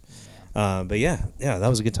 was ours. But yeah, that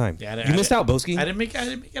was a good time. Yeah, You missed out, Boski. I didn't make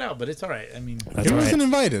it out, but it's all right. I mean, That's He all right. wasn't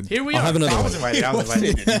invited. here we I'll are. have another I one. was invited. I was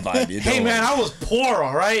invited. Hey man, I was poor.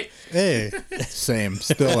 All right. Hey, same.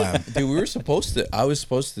 Still am. Dude, I was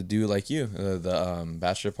supposed to do like you, the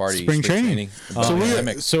bachelor party, Spring training. but So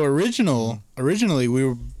pandemic. originally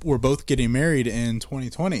we were both getting married in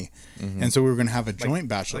 2020, and so we were gonna have a joint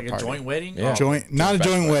bachelor Like a party. joint wedding. Yeah. Oh. Joint, not a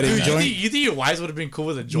joint wedding. Dude, you joint. think your wives would have been cool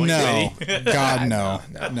with a joint No, wedding? God, no.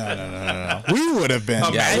 No. We would have been.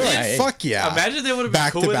 Imagine- We're like, fuck yeah. Imagine they would have been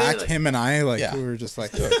Back cool to with back, it. Like, him and I, like Yeah. we were just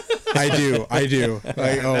like, I do.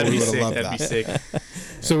 Like, oh, that'd we be would have sick. loved That'd that. be sick.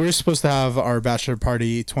 So we were supposed to have our bachelor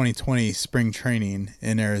party 2020 spring training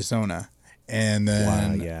in Arizona, and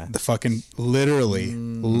then Wow, yeah. the fucking literally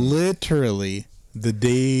the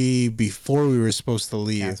day before we were supposed to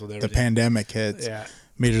leave, Canceled the everything. pandemic hits. Yeah.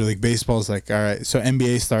 Major League Baseball's like, all right, so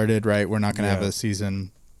NBA started, right? We're not going to have Yeah. a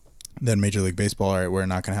season. Then Major League Baseball, all right, we're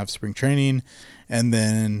not going to have spring training. And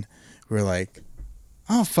then we're like,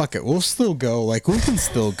 oh, fuck it. We'll still go. Like, we can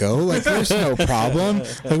still go. Like, there's no problem.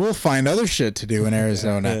 Like, we'll find other shit to do in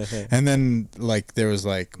Arizona. And then, like, there was,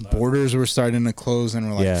 like, borders were starting to close. And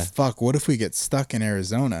we're like, Yeah. fuck, what if we get stuck in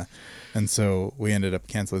Arizona? And so we ended up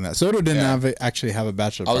canceling that. Soto didn't actually have a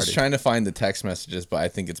bachelor I party. was trying to find the text messages, but I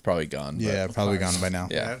think it's probably gone. but- Yeah, probably gone by now.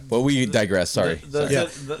 yeah. But we digress. Sorry.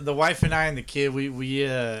 The wife and I and the kid, we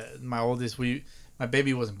my oldest, my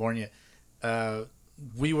baby wasn't born yet.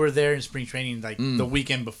 We were there in spring training like the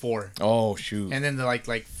weekend before, Oh shoot. and then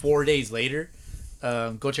like 4 days later,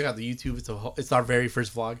 go check out the YouTube. It's our very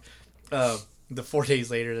first vlog. The 4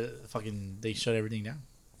 days later, they shut everything down.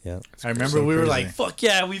 Yeah. I remember we were like, "Fuck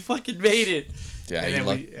yeah, we fucking made it." Yeah, And you,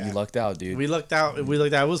 then you lucked out, dude. We looked out. It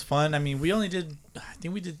was fun. I mean, we only did. I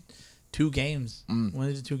think we did 2 games. We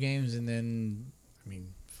only did 2 games, and then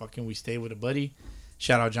we stayed with a buddy,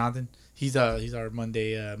 Shout out Jonathan. He's our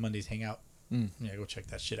Monday's hangout. Yeah, go check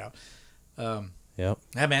that shit out. Yep.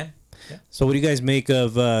 Yeah, man. Yeah. So what do you guys make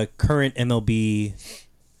of current MLB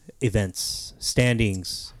events,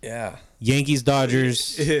 standings? Yeah. Yankees,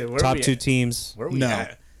 Dodgers, Where top we 2 at? teams. Where we No.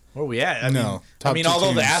 at? Where we at? No. I Top mean, 2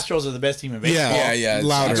 although the teams. Astros are the best team in baseball. Yeah, it's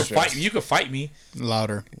louder. You could fight me.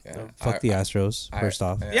 Louder. Yeah. Fuck the Astros, first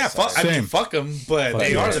off. Yeah, fuck. I mean, Same. fuck them, but Fuck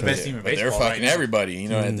they the are the Astros. best team in But baseball. they're fucking right now. everybody, you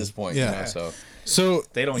know, at this point. Yeah. You know, so So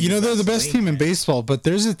They don't you know use they're that the best swing, team in man. baseball, but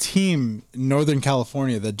there's a team in Northern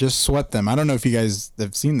California that just swept them. I don't know if you guys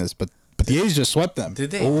have seen this, but the A's just swept them.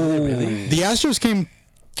 Did they? Really? The Astros came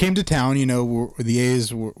to town. You know, the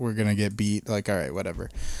A's were gonna get beat. Like, all right, whatever.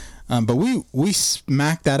 But we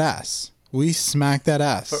smacked that ass. We smacked that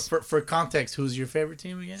ass. For context, who's your favorite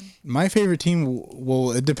team again? My favorite team.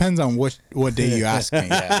 Well, it depends on what day you ask me.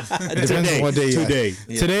 It depends on what day. Today.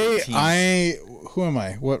 Today, teams. who am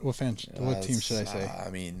I? What fan? What team should I say? I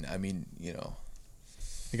mean, you know,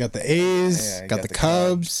 I got the A's, Yeah, you got the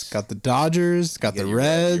Cubs, got the Dodgers, got the your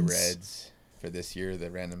Reds. Reds for this year, the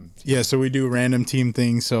random. Yeah, so we do random team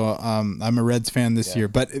things. So I'm a Reds fan this year,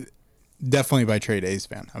 but definitely by trade A's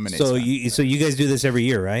fan. I'm an A's So fan. you guys do this every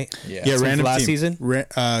year, right? Yeah. Yeah, Since random last team.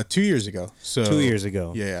 season? 2 years ago. So 2 years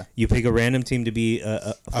ago. Yeah. You pick a random team to be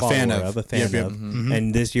a fan follower of. a fan Yep, yep. of.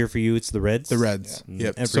 And this year for you, it's the Reds? The Reds.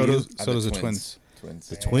 Yep. And for So you? does the Twins. Twins.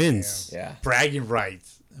 The Twins. Yeah. Bragging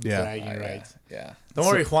rights. Yeah. Bragging rights. Yeah. Don't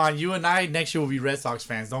worry, Juan. You and I next year will be Red Sox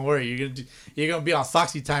fans. Don't worry. You're gonna be on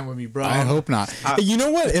Soxy time with me, bro. I hope not. You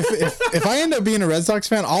know what? If I end up being a Red Sox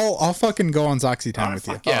fan, I'll fucking go on Soxy time with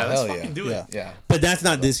you. Fuck yeah, Oh, let's hell fucking yeah. do it. Yeah. But that's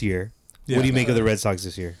not this year. What do you make of the Red Sox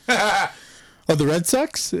this year? Oh, the Red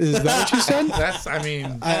Sox? Is that what you said? That's. I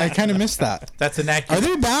mean, I kind of missed that. that's an Are accurate.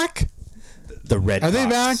 they back? The Red Are they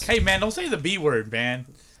Sox. back? Hey man, don't say the B word, man.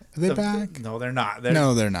 Are they back? No, they're not.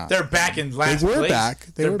 No, they're not. They're back in last were place. back.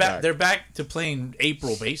 They They're were back. They're back to playing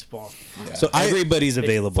April baseball. So everybody's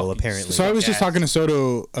available, fucking apparently. So I was just Yes. talking to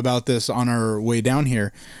Soto about this on our way down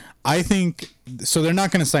here. I think so. They're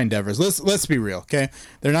not going to sign Devers. Let's be real, okay?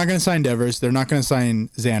 They're not going to sign Devers. They're not going to sign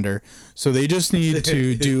Xander. So they just need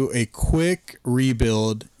to do a quick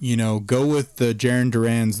rebuild. You know, go with the Jaron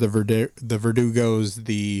Durans, the Verdugos,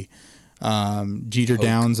 the Jeter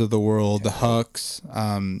Downs of the world, the Hucks,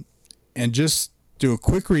 and just do a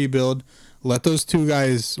quick rebuild. Let those two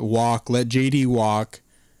guys walk. Let JD walk,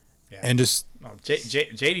 and just. No,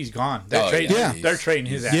 JD's gone. They're Oh, trading. yeah. They're trading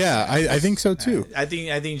his ass. Yeah, I think so too. I think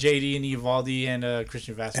JD and Evaldi and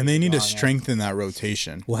Christian Vasquez. And they need to gone, yeah. strengthen that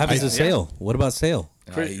rotation. What happens to Sale? What about Sale?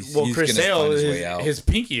 Chris he's Chris gonna Sale, find his way out. his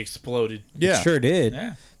pinky exploded. Yeah. Sure did.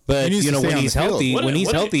 Yeah. But He needs you to know stay when on he's the field. healthy, What when if- he's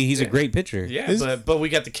what if- healthy, he's a yeah. great pitcher. Yeah, but we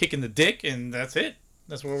got the kick in the dick, and that's it.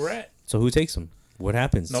 That's where we're at. So who takes him? What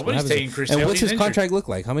happens? Nobody's What happens? taking Chris And Sale. what's He's his injured. contract look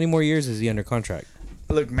like? How many more years is he under contract?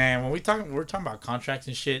 Look, man, when we're talking about contracts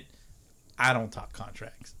and shit, I don't talk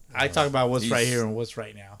contracts. I talk about what's right here and what's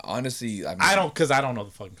right now. Honestly, I mean, I don't know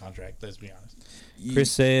the fucking contract. Let's be honest.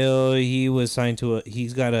 Chris Sale, he was signed to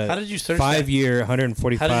he's got How a did you search 5-year, How did you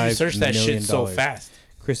 $145 search that million shit so fast?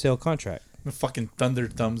 Chris Sale contract. The fucking thunder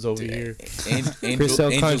thumbs over here. Chris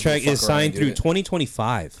Sale contract is signed through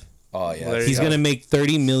 2025. Oh yeah, Well, there He's you go. gonna make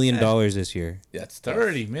 $30 million this year. that's tough.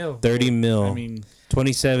 30 mil. 30 mil. I mean,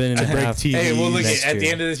 27 and a break half. TV. hey, well, look, next at the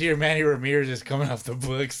year. end of this year, Manny Ramirez is coming off the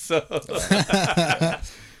books. So,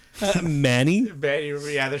 Manny?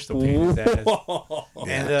 yeah, they're still paying his ass.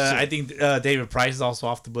 And I think David Price is also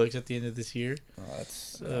off the books at the end of this year. Oh,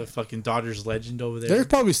 that's Fucking Dodgers legend over there. They're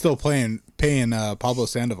probably still paying Pablo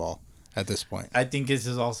Sandoval at this point. I think this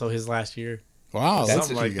is also his last year. Wow, That's- that's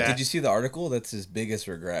Something like that. Did you see the article? That's his biggest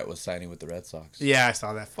regret was signing with the Red Sox. Yeah, I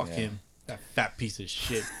saw that. Fuck Yeah. him. That fat piece of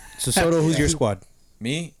shit. So Soto, who's your squad?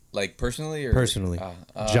 Me, like personally, or Personally.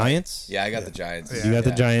 Giants? Yeah, I got the Giants. You got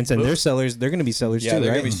the Giants, and they're sellers. They're going to be sellers Yeah, too,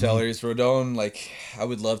 they're right? gonna be sellers. Rodon, like I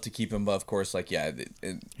would love to keep him, but of course, like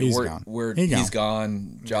He's we're, gone. We're, He he's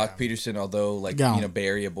gone. gone. Jock Peterson, although like Gone. Bay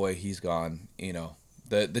Area boy, he's gone.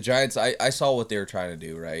 The Giants. I saw what they were trying to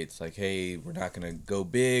do. Right, it's like, hey, we're not gonna go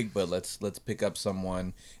big, but let's pick up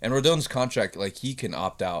someone. And Rodon's contract, like he can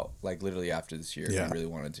opt out, like literally after this year Yeah. if he really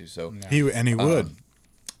wanted to. So he would.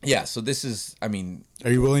 yeah, so this is. I mean,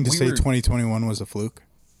 Are you willing to we say were- 2021 was a fluke?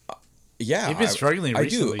 yeah, They've been struggling I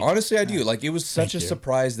recently. do. Honestly, I do. Like it was such a you.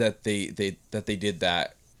 surprise that they did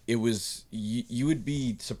that. It was you would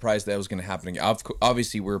be surprised that it was going to happen again.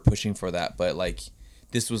 Obviously, we're pushing for that, but like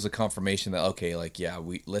this was a confirmation that okay, like yeah,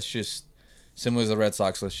 let's just similar to the Red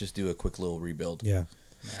Sox, let's just do a quick little rebuild. Yeah.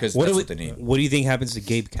 Because What that's do, what they need. what do you think happens to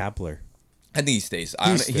Gabe Kapler? I think he stays.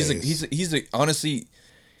 stays. He's honestly.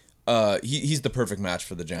 He's the perfect match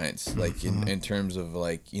for the Giants. Like in terms of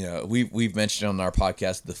like, you know, we've mentioned on our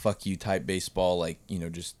podcast the fuck you type baseball, like, you know,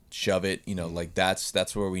 just shove it, you know, like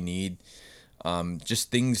that's where we need.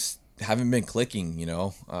 Just things haven't been clicking, you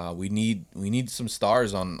know. We need some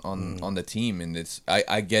stars on the team, and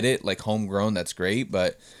I get it, like homegrown, that's great,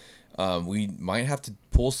 but we might have to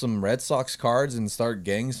pull some Red Sox cards and start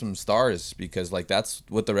getting some stars, because like that's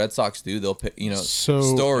what the Red Sox do. They'll pick, you know,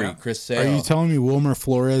 Story, Chris Sale. Are you telling me Wilmer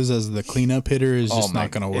Flores as the cleanup hitter is just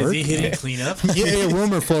not going to work? Is he hitting cleanup? yeah,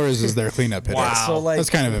 Wilmer Flores is their cleanup hitter. Wow. So like that's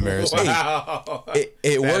kind of embarrassing. Wow.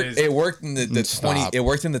 It worked. is- It worked in the 20. Stop. It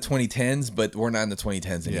worked in the 2010s, but we're not in the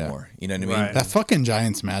 2010s anymore. You know what I mean? Right. That fucking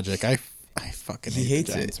Giants magic. I fucking He hate hates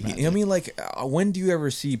the it. Giants magic. I mean, like, when do you ever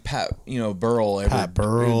see Burrell ever? Pat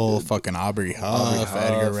Burrell, fucking Aubrey Huff,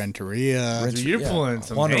 Edgar Renteria, Dude, you're pulling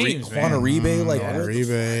some Juan names, Juan man. Uribe, like Juan what the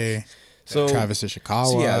Uribe, So Travis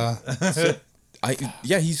Ishikawa.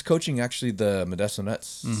 he's coaching actually the Modesto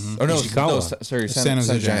Nuts. Mm-hmm. Oh no, Ishikawa. sorry, San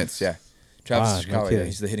Jose Giants. Yeah, Travis Wow, no Ishikawa. Yeah, kidding.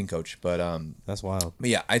 he's the hitting coach. But That's wild.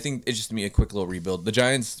 yeah, I think it's just me a quick little rebuild. The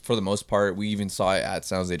Giants, for the most part, we even saw it at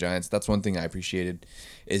San Jose Giants. That's one thing I appreciated,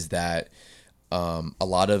 is that a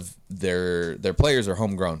lot of their players are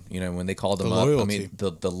homegrown. You know, when they call them The up, I loyalty. mean,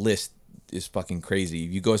 the list is fucking crazy.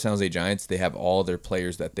 If you go to San Jose Giants, they have all their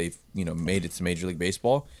players that they've, you know, made it to Major League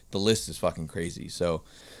Baseball. The list is fucking crazy. So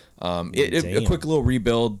a Damn. quick little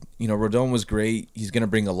rebuild. You know, Rodon was great. He's going to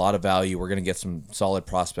bring a lot of value. We're going to get some solid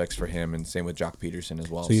prospects for him, and same with Jock Peterson as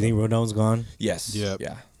well. So you think Rodon's gone? Yes. Yep.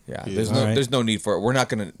 Yeah. Yeah. There's no need for it. We're not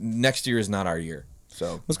going to. Next year is not our year.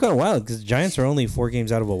 So It's kind of wild because the Giants are only 4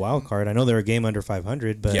 games out of a wild card. I know they're a game under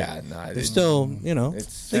 500, but yeah, nah, they're still, you know,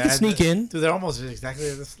 it's- they can sneak in. Dude, they're almost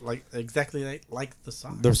exactly like the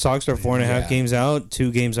Sox. The Sox are 4.5 Yeah. games out,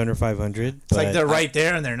 2 games under 500. It's like they're right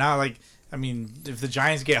there, and they're not like. I mean, if the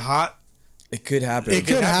Giants get hot, It could happen. It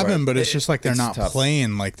could happen, but it's just like they're it's not tough.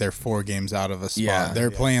 playing like they're 4 games out of a spot. Yeah.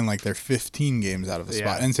 They're playing like they're 15 games out of a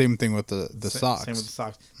spot. Yeah. And same thing with the Sox. Same with the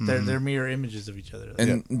Sox. They're mirror images of each other.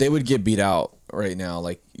 And they would get beat out right now.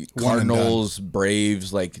 Like One and Cardinals,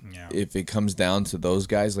 Braves, like Yeah. if it comes down to those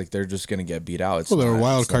guys, like they're just gonna get beat out. It's Well, they're a not-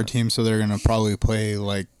 wild it's card not- team, so they're going to probably play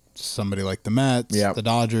like somebody like the Mets, Yeah. the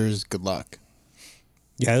Dodgers. Good luck.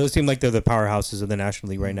 Yeah, those seem like they're the powerhouses of the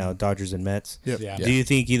National League right now, Dodgers and Mets. Yep. Yeah. Do you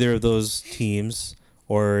think either of those teams,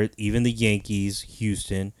 or even the Yankees,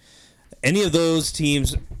 Houston, any of those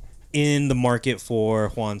teams in the market for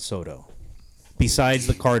Juan Soto? Besides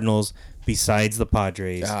the Cardinals, besides the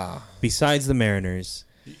Padres, Ah. besides the Mariners.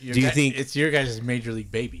 Do you think it's your guys' major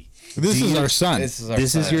league baby? This is our son. This is, our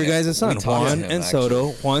this is son. your guys' son, We talked to Juan him, and actually. Soto?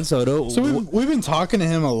 Juan Soto. So we've been talking to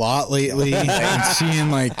him a lot lately and seeing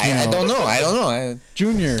like, you I know, don't know.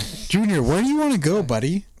 Junior, where do you want to go,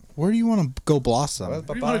 buddy? Where do you want to go blossom?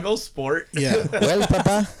 You want to go sport? Yeah. Well,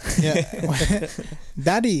 Papa. Yeah.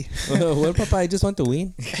 Daddy. Well, Papa, I just want to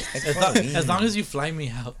win. As long as you fly me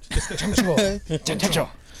out.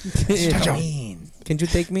 Can you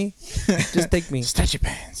take me? Just take me. Stretch your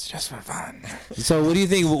pants just for fun. So, what do you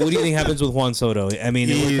think? What do you think happens with Juan Soto? I mean,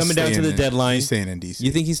 we're coming down to the deadline. He's staying in DC.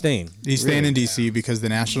 You think he's staying? He's staying in DC because the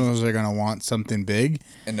Nationals are going to want something big,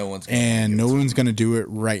 And no one's. Gonna and give no it to one's going to do it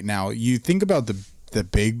right now. You think about the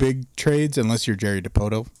big trades, unless you're Jerry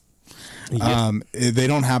DiPoto. They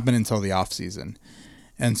don't happen until the off season.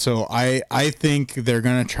 And so I think they're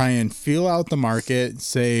going to try and feel out the market,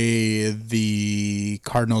 say the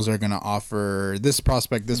Cardinals are going to offer this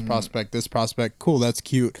prospect, this prospect, this prospect. Cool, that's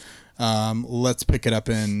cute. Let's pick it up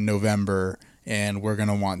in November, and we're going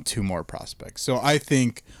to want 2 more prospects. So I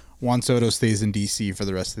think Juan Soto stays in DC for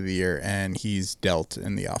the rest of the year, and he's dealt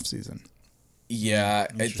in the offseason. Yeah,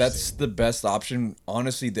 that's the best option.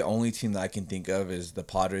 Honestly, the only team that I can think of is the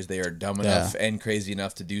Padres. They are dumb enough and crazy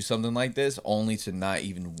enough to do something like this, only to not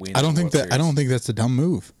even win. I don't the think World that. I Series. don't think that's a dumb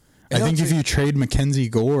move. I don't think if think- you trade Mackenzie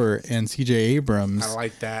Gore and C.J. Abrams, I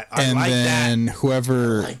like that. I and like then that.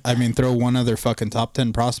 whoever, I mean, throw one other fucking top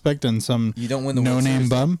 10 prospect and some You don't win the World no-name Series.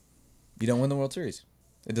 bum, You don't win the World Series.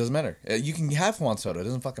 It doesn't matter. You can have Juan Soto. It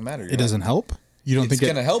doesn't fucking matter. it doesn't help. You don't It's think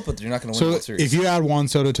gonna it? help, but you're not gonna win the So World Series. if you add Juan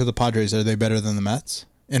Soto to the Padres, are they better than the Mets?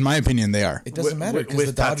 In my opinion, they are. it doesn't matter because with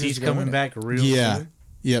the Dodgers Tatis are gonna coming win it. back real Yeah. soon.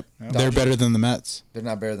 Yep. They're better than the Mets. They're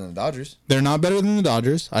not better than the Dodgers. They're not better than the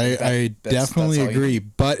Dodgers. I that's definitely all you agree.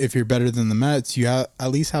 need. But if you're better than the Mets, you at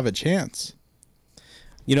least have a chance.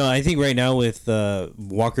 You know, I think right now with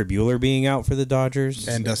Walker Buehler being out for the Dodgers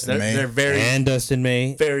And Dustin May. They're very and Dustin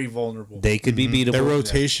May, very vulnerable. they could be beatable. Their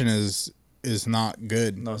rotation is is not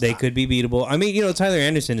good. No, it's They not. could be beatable. I mean, Tyler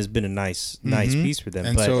Anderson has been a nice piece for them,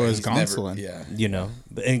 And but so is He's never- Gonsolin. Yeah.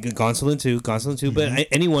 and Gonsolin too. But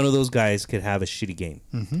any one of those guys could have a shitty game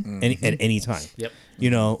at any time. Yep.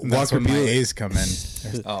 That's Walker when my Buehler. A's come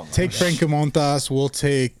in. Oh, my Take gosh. Franco Montas. We'll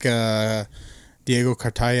take Diego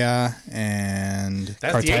Cartaya and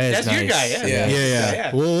That's, Cartaya's your guy. nice. Yeah.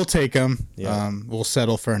 yeah. We'll take him. Yeah. We'll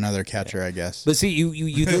settle for another catcher, I guess. But see,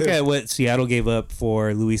 you look at what Seattle gave up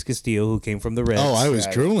for Luis Castillo, who came from the Reds. Oh, I was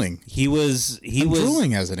Right. drooling. He was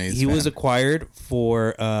drooling as an A's He was fan. acquired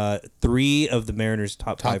for 3 of the Mariners'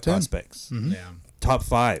 top 5 10. prospects. Yeah. Top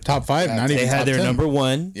 5. Top 5, not They even had top their 10. number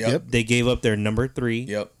 1. Yep. They gave up their number 3.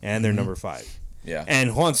 Yep. And their number 5. Yeah.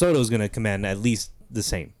 And Juan Soto is going to command at least the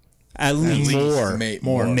same. At least. More.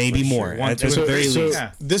 More, Maybe for more. sure. At the So, very so least.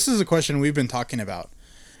 Yeah. this is a question we've been talking about.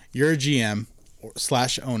 You're a GM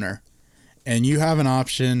 / owner, and you have an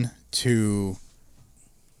option to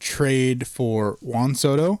trade for Juan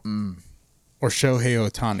Soto or Shohei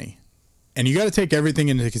Ohtani. And you got to take everything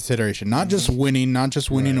into consideration. Not just winning,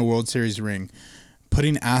 a World Series ring,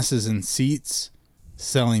 putting asses in seats,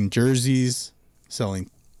 selling jerseys, selling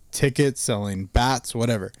tickets, selling bats,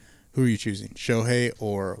 whatever. Who are you choosing, Shohei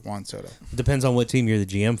or Juan Soto? Depends on what team you're the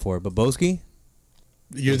GM for. But Boski?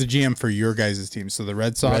 You're the GM for your guys' team. So the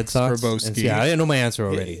Red Sox, for And Boski. yeah, I know my answer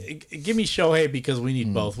already. Give me Shohei because we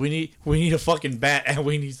need both. We need a fucking bat and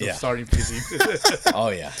we need some Yeah. starting pitching. Oh,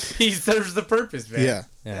 yeah. He serves the purpose, man. Yeah.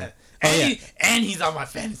 Yeah. And he's on my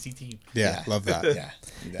fantasy team. Yeah, love that. Yeah.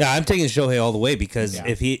 Yeah, I'm taking Shohei all the way because Yeah.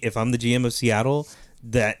 if I'm the GM of Seattle,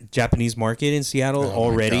 that Japanese market in Seattle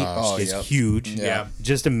already gosh. is Yep. huge. Yeah.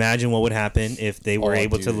 Just imagine what would happen if they were Oh,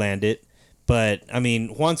 able to dude. land it. But I mean,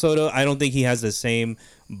 Juan Soto, I don't think he has the same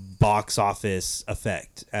box office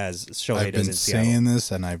effect as Shohei I've does been in Seattle. saying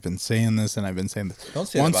this, and I've been saying this, and I've been saying this. Don't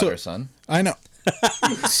say Juan that about So- our son. I know.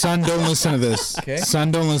 Son, don't listen to this. Okay. Son,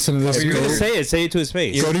 don't listen to this. If you're Go, gonna say it to his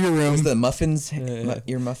face. go to your room. What's the muffins?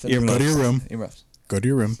 Ear muffins? Ear Go to your room. Ear muffs. Go to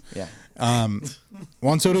your room. Yeah.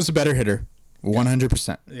 Juan Soto's a better hitter,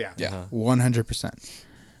 100%. Yeah. Yeah. 100%.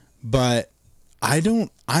 But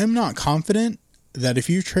I'm not confident that if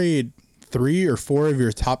you trade 3 or 4 of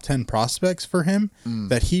your top 10 prospects for him,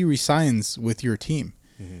 that he resigns with your team.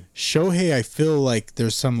 Shohei, I feel like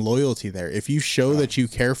there's some loyalty there. If you show that you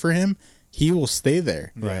care for him, he will stay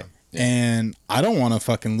there. Right. And I don't want to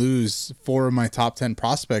fucking lose 4 of my top 10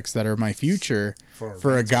 prospects that are my future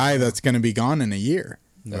for a guy that's going to be gone in a year.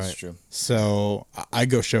 That's true. So I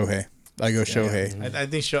go Shohei. Shohei. I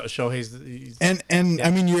think Shohei's. he's- And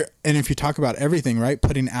I mean if you talk about everything, right?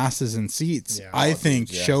 Putting asses in seats. Yeah. I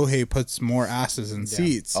think yeah. Shohei puts more asses in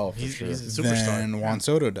seats Oh, for he's, sure. he's a superstar. than Juan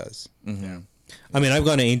Soto does. I mean, I've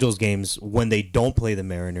gone to Angels games when they don't play the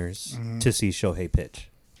Mariners to see Shohei pitch.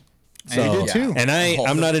 And you did too. And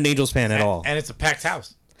I'm not an Angels fan at all. And it's a packed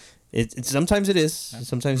house. It's sometimes it is,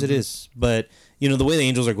 sometimes it is. But the way the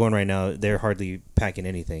Angels are going right now, they're hardly packing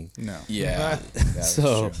anything. No. Yeah.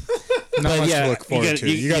 So, Not much yeah, to look forward to.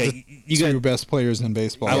 You got the two best players in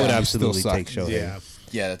baseball. I would and you absolutely still suck. take Shohei.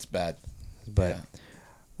 Yeah, that's bad. But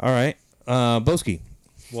all right, Boski,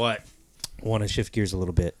 What? want to shift gears a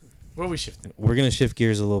little bit. Where are we shifting? We're gonna shift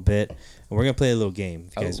gears a little bit, and we're gonna play a little game.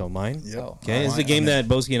 If you guys don't mind. Yep. Okay, it's a game that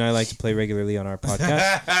Boski and I like to play regularly on our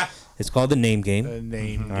podcast. It's called the Name Game. A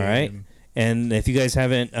name. All right. And if you guys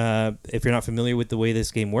haven't, if you're not familiar with the way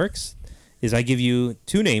this game works, is I give you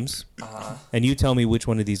 2 names, and you tell me which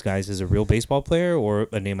one of these guys is a real baseball player or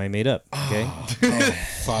a name I made up. Okay.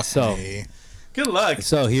 Fuck So- me. Good luck.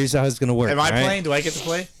 So here's how it's gonna work. Am I all right? playing? Do I get to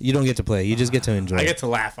play? You don't get to play. You just get to enjoy. I get to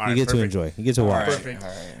laugh. All right, You get to perfect. enjoy. You get to watch. Perfect.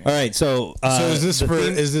 All right. So, So is this the for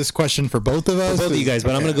theme- is this question for both of us? both of you guys?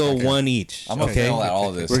 But I'm gonna go okay. one each. I'm gonna okay. fail at all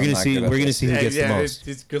of this. We're I'm gonna not see. good at We're gonna this. see who gets the most.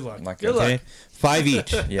 It's good luck. not Good good. luck. Okay. 5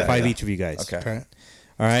 each. Yeah, 5 yeah. each of you guys. Okay. Okay.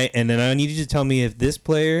 All right. And then I need you to tell me if this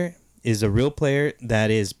player is a real player that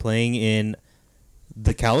is playing in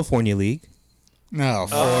the California League, No.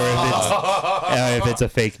 or if it's a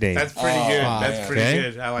fake name. That's pretty good. That's yeah. pretty Okay.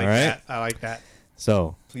 good. I like All right. that. I like that.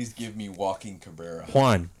 So Please give me Walking Cabrera.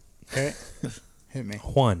 Juan, Okay. Hit me.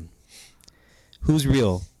 Juan, who's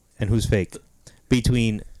real and who's fake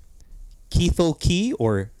between Keithel Key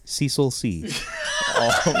or Cecil C?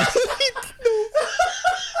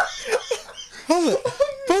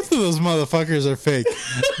 Both of those motherfuckers are fake.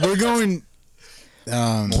 We're going.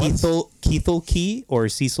 Keithel Key or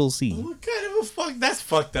Cecil C? What kind of a fuck? That's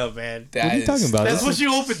fucked up, man. What are you talking about? That's what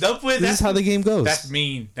you opened up with. This is how the game goes. That's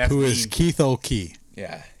mean. That's Who mean. is Keith O'Key?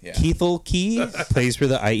 Yeah, yeah. Keithel Key plays for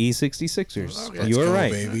the IE 66ers. Okay. You are go,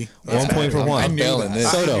 right. baby. 1 point for I'm Juan. failing this.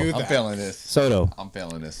 Soto. I knew I'm that. failing this. Soto. I'm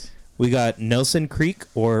failing this. We got Nelson Creek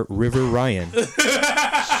or River Ryan.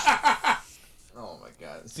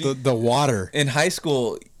 See, the water. in high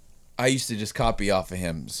school, I used to just copy off of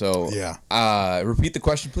him. So Yeah. Repeat the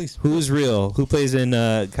question, please. Who's real? Who plays in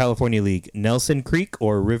California League? Nelson Creek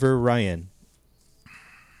or River Ryan?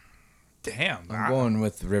 Damn. I'm going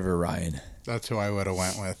with River Ryan. That's who I would have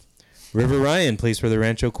went with. River Ryan plays for the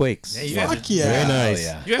Rancho Quakes. Yeah, you guys, Fuck yeah. Very nice.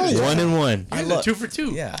 yeah. you guys, 1-1. you guys are 2 for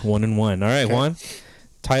 2. Yeah. 1-1. All right, Juan.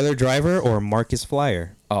 Tyler Driver or Marcus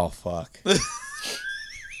Flyer? Oh fuck.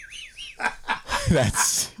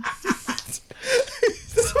 That's.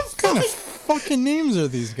 What kind of fucking names are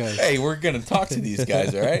these guys? Hey, we're gonna talk to these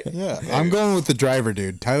guys, all right? Yeah, I'm going with the driver,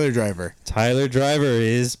 dude. Tyler Driver. Tyler Driver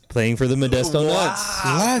is playing for the Modesto Nuts.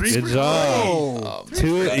 Let's Good job. go.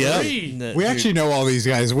 Two, yeah. We actually know all these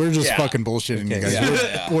guys. We're just Yeah. fucking bullshitting you guys.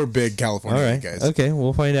 Yeah. We're big All California right. guys. Okay,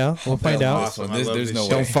 we'll find out. We'll find out. Awesome. I love There's this no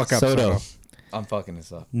shit. way. Don't fuck up Soto. Soto. I'm fucking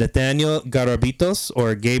this up. Nathaniel Garabitos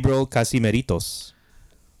or Gabriel Casimeritos?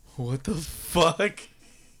 What the fuck?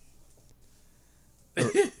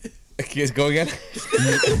 Guys, go again.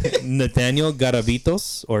 Nathaniel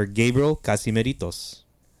Garabitos or Gabriel Casimeritos?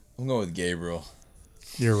 I'm going with Gabriel.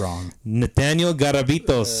 You're wrong. Nathaniel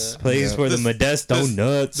Garabitos plays for the Modesto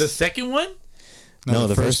Nuts. The second one? No,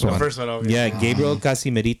 the first one. The first one. Okay. Yeah, Gabriel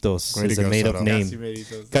Casimeritos Way to is a go, made-up Soto. name.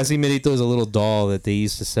 Casimiritos. Casimerito is a little doll that they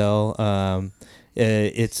used to sell.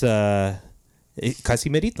 It's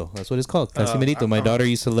Casimerito. That's what it's called. Casimerito. My daughter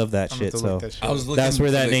used to love that I'm shit. gonna So look that shit I was up. looking That's where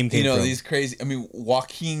for that name came You know, from. these crazy. I mean,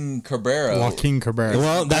 Joaquin Cabrera. Joaquin Cabrera.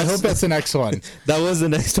 Well, I that's- hope that's the next one. that was the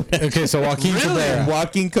next one. Okay, so Joaquin Cabrera.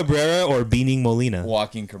 Joaquin Cabrera or Beaning Molina.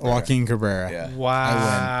 Joaquin Cabrera. Joaquin Cabrera. Yeah.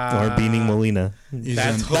 Wow. Or Beaning Molina. He's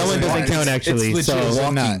That's in- That one doesn't It's count actually. It's So legit Why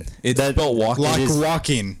walking. not? It's spelled walking. Like It is-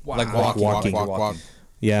 walking. Like Walking. walking.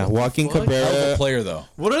 yeah, Joaquin fuck? Cabrera. Hell of a player though.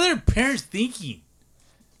 What are their parents thinking?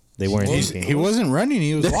 They weren't He thinking. wasn't running.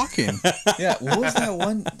 He was walking. Yeah. What was that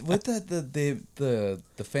one? What the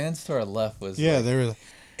fans to our left was? Yeah, like, they were like,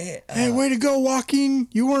 hey, hey, way to go, Joaquin.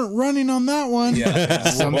 You weren't running on that one. Yeah.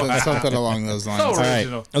 something along those lines. So All right.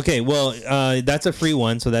 original. Okay. Well, that's a free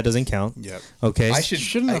one, so that doesn't count. Yep. Okay.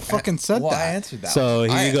 Shouldn't have fucking said well, that. I answered that. So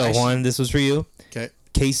here you go, I Juan. This was for you. Okay.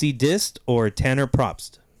 Casey Dist or Tanner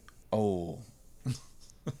Probst? Oh.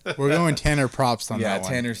 We're going Tanner props on Yeah, that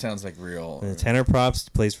one. Tanner sounds like real. Tanner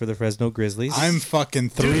Probst plays for the Fresno Grizzlies. I'm fucking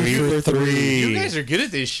three for three. You guys are good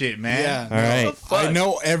at this shit, man. Yeah. All right. Fuck. I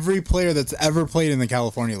know every player that's ever played in the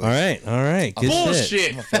California League. All right. All right. Good shit.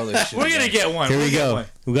 Bullshit. Feel this shit We're gonna again. get one. Here We'll we get go. one.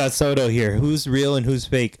 We got Soto here. Who's real and who's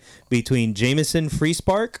fake? Between Jameson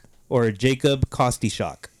Freespark or Jacob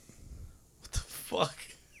Kostishock? Fuck.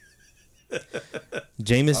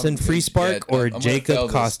 Jameson Freespark or I'm gonna Jacob fail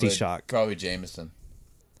this, but Kostishock? Probably Jameson.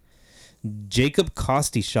 Jacob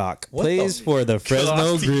Kostishock What plays the- for the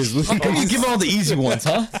Fresno Grizzlies. You give all the easy ones,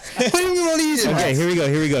 huh? Okay, here we go.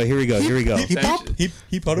 Here we go. Here we go. Here we go. He pop. He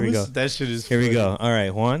Here we go. That shit is. Here we go. All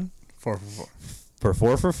right, Juan. 4 for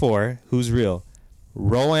 4. For 4, who's real?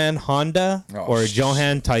 Rowan Honda Oh, or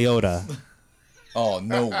Johan Toyota? Oh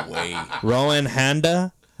no way, Rowan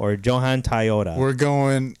Honda or Johan Toyota? We're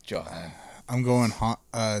going. Johan. I'm going.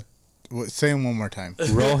 Say him one more time.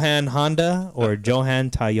 Rohan Honda or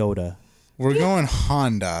Johan Toyota? We're going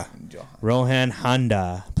Honda. Johan. Rohan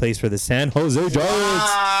Honda plays for the San Jose Giants.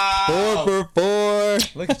 Wow. 4 for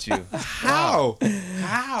 4. Look at you. How?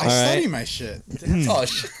 I study my shit. Oh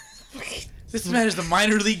shit. This man is the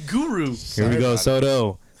minor league guru. Here we go,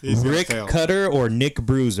 Soto. He's gonna Rick fail. Cutter or Nick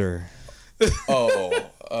Bruiser?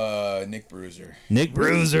 Oh, Nick Bruiser. Nick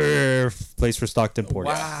Bruiser plays for Stockton Port.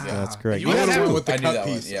 Wow. That's correct. You I guys would have haven't- went with the I knew cut that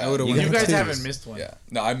one, piece. yeah. I would have You went You with guys the haven't twos. missed one. Yeah.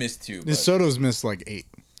 No, I missed 2. This but- Soto's missed like 8.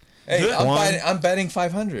 Hey, Juan. I'm betting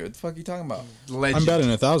 500. What the fuck are you talking about? Legend. I'm betting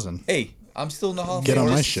 1,000. Hey, I'm still in the Hall of Get Fame.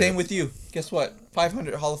 on my It's shit. Same with you. Guess what?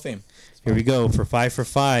 500 Hall of Fame. Here we go for 5 for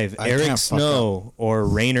 5. I Eric can't fuck Snow or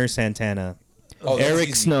Rainer Santana? Oh, that's Eric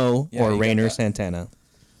easy. Snow Yeah, or you got Rainer that. Santana?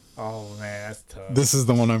 Oh man, that's tough. This is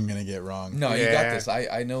the one I'm gonna get wrong. No, you got Yeah. this.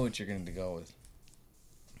 I know what you're going to go with.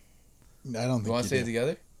 I don't think You want to say it do.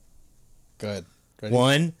 together? Good. Ready?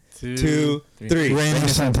 1, 2, 3. Rainer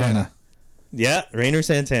Santana. Yeah, Rainer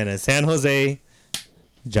Santana. San Jose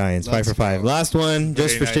Giants. 5 for 5. Last one,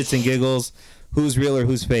 just Very for nice. shits and giggles. Who's real or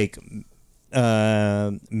who's fake?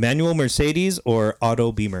 Manuel Mercedes or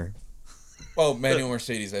Otto Beamer? Oh, Manuel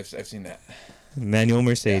Mercedes. I've seen that. Manuel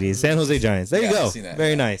Mercedes. San Jose Giants. There you Yeah, go. I've seen that,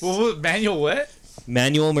 Very yeah. nice. Well, Manuel what?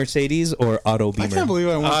 Manuel Mercedes or Otto I Beamer? can't believe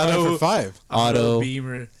I went 5 Otto- for 5. Otto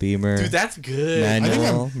Beamer. Beamer. Dude, that's good.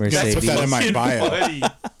 Manuel That's Mercedes. put that in my Fucking bio. funny.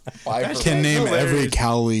 5 for Can name hilarious. every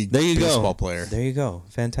Cal League There you baseball go. player. There you go.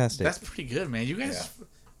 Fantastic. That's pretty good, man. You guys,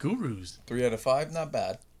 gurus. 3 out of 5. Not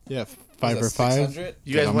bad. Yeah, Was 5 that for 5. 600?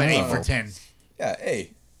 You guys Yeah, went I'm 8 out. for 10. Yeah,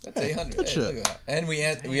 hey. That's 800. Good Hey, shit. look at that. And we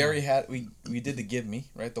already had we did the give me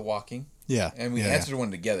right, the walking, Yeah. and we yeah. answered one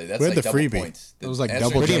together. That's We had like the double freebie. points. It was like Answering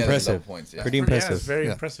double Pretty together is impressive. double points, yeah. Pretty Yeah, impressive. it's very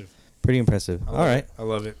Yeah. impressive. Pretty impressive. All right. I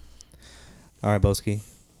love it. All right, Boski.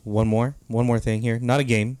 One more thing here. Not a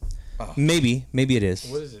game. Oh. Maybe it is.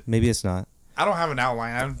 What is it? Maybe it's not. I don't have an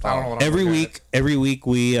outline. I don't know what I'm Every looking at. week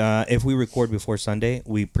we if we record before Sunday,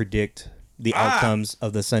 we predict the outcomes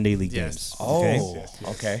of the Sunday league Yes. games. Oh, Okay?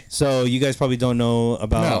 okay. So you guys probably don't know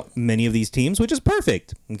about many of these teams, which is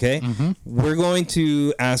perfect. Okay, we're going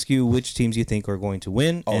to ask you which teams you think are going to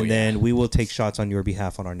win, and then we will take shots on your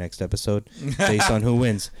behalf on our next episode based on who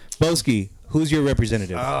wins. Boski, who's your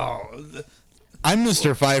representative? Oh, I'm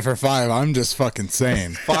Mr. 5 for 5. I'm just fucking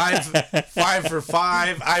saying. 5 for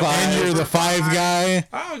 5. And you're the 5 guy.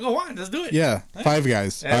 Oh, go on. Let's do it. Yeah, 5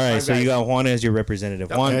 guys. Yeah. All right, Five so guys. you got Juan as your representative.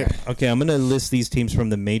 Juan, Okay. okay, I'm gonna list these teams from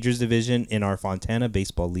the majors division in our Fontana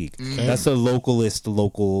Baseball League. That's the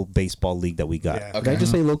local baseball league that we got. Yeah. Did I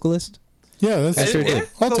just say localist? Yeah, that's I sure true. did.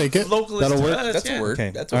 I'll take it. Localist That'll to work. us, That's yeah. a word. Okay.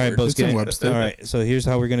 That's a All right, word. Boski. It's in Webster. All right, so here's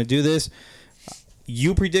how we're gonna do this.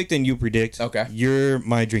 You predict and you predict. Okay. You're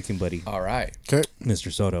my drinking buddy, All right. Okay. Mr.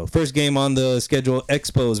 Soto. First game on the schedule: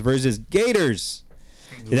 Expos versus Gators.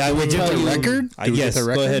 I will we get tell the you. record? Do we get Yes. the Go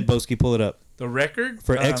record? ahead, Boski. Pull it up The record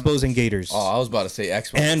for Expos and Gators. Oh, I was about to say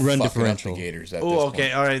Expos And run fucking up differential. The Gators at Oh, this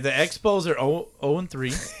okay. All right. The Expos are 0-3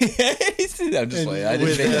 point. I'm just playing. I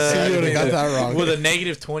with, didn't So you would have got that wrong. with a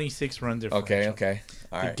negative 26 run differential. Okay. Okay.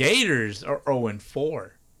 All The right. Gators are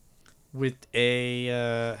 0-4 with a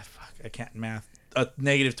I can't math. A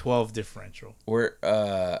negative 12 differential. Where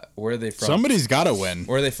are they from? Somebody's got to win.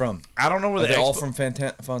 Where are they from? I don't know where Are the they all Expo- from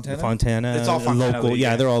Fontana? Fontana. It's all Fontana local. League, Yeah,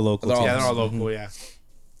 yeah. they're all local. They're all- Yeah, teams. they're all local. Yeah.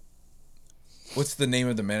 What's the name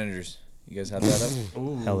of the managers? You guys have that up?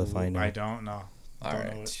 Ooh, Hell if I know. I don't know. All Don't know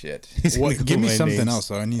right. it. Shit. He's gonna What, give me Google my something names. else,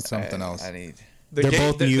 though. I need something else. I need. The They're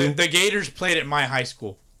both new. The Gators played at my high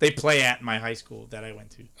school. They play at my high school that I went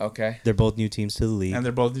to, Okay. They're both new teams to the league. and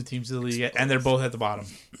they're both new teams to the league, and they're both at the bottom.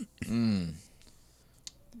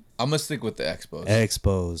 I'm gonna stick with the Expos.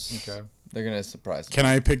 Expos. Okay. They're gonna surprise me. Can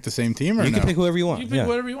I pick the same team or You no? can pick whoever you want. You pick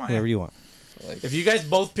whatever you want, Whoever yeah. you want. Like, If you guys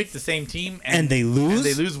both pick the same team And they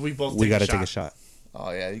lose, we both we got to take a shot.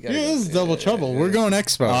 oh yeah, you got. Yeah, this is double trouble. We're going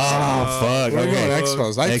Expos. Oh fuck! We're Okay. going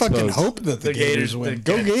Expos. I fucking Expos. hope that the Gators win.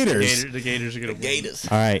 Go Gators. The Gators are gonna win. Gators.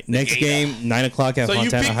 All right, next game, 9:00 at So you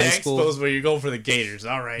Fontana pick High the School. Expos, but you're going for the Gators.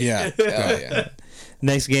 All right. Yeah. Oh yeah.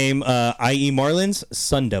 Next game, IE Marlins,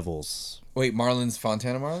 Sun Devils. Wait, Marlins,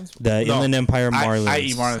 Fontana Marlins. The No, Inland Empire Marlins.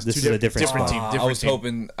 IE Marlins. This two is a different different spot. team. I Different was team.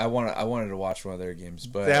 hoping. I wanted to watch one of their games,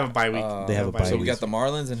 but They have a bye week. They have a bye So we week. got the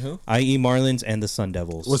Marlins and who? IE Marlins and the Sun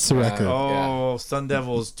Devils. What's the record? Oh, Sun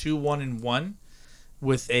Devils 2-1-1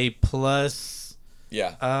 with a plus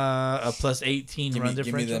Yeah. a plus 18 Give run me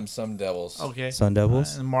differential. them some Devils. Okay. Sun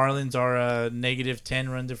Devils? And Marlins are a negative 10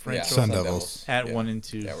 run Yeah. differential Sun Devils. at Yeah. 1 and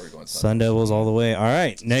 2. Yeah, we're going Sun Devils all the way. All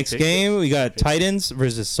right, next Pick game, we got Titans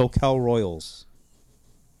versus SoCal Royals.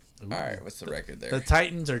 All right. What's the record there? The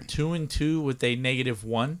Titans are 2-2 with a negative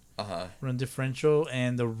 1 run differential,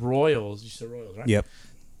 and the Royals, you said Royals, right? Yep.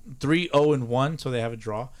 3-0-1, so they have a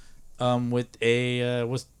draw. With a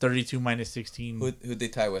what's 32 minus 16 Who'd they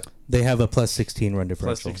tie with? They have a plus 16 run plus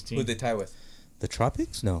differential. 16. Who'd they tie with? The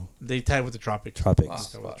Tropics? No. They tied with the Tropics. Tropics. Ah, They tied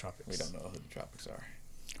with the fuck. Tropics. We don't know who the Tropics are.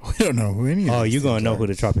 We don't know who any of Oh, these you're going to teams know are. who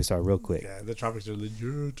the Tropics are real quick. Yeah, the Tropics are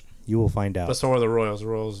legit. You will find out. But so are the Royals. The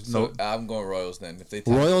Royals, So no. I'm going Royals then. If they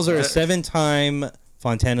tie Royals are a Uh, 7-time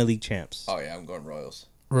Fontana League champs. Oh yeah, I'm going Royals.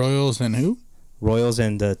 Royals and who? Royals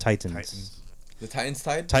and the Titans. Titans. The Titans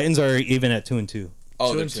tied. Titans are even at 2-2.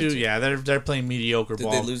 Oh, 2 they're and 2. Yeah, they're playing mediocre Did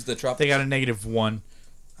ball. they lose the Tropics? They got a negative 1.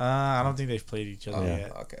 I don't think they've played each other Oh,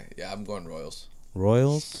 yet. okay. Yeah, I'm going Royals.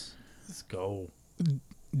 Royals. Let's go.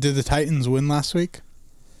 Did the Titans win last week?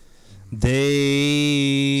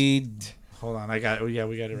 They Hold on, I got. Oh yeah,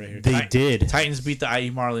 we got it right here. They did. Titans beat the IE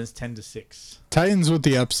Marlins 10-6. Titans with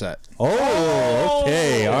the upset. Oh,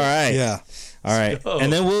 okay. All right. Yeah. All right. Let's go.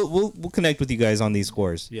 And then we'll connect with you guys on these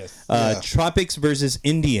scores. Yes. Yeah. Tropics versus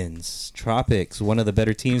Indians. Tropics, one of the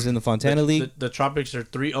better teams in the Fontana League. The Tropics are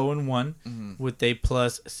 3-0-1 with a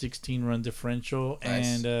plus 16 run differential, Nice.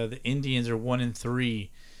 and the Indians are 1-3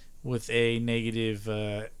 with a negative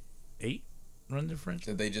 8 run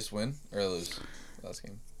differential. Did they just win or lose last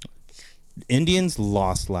game? Indians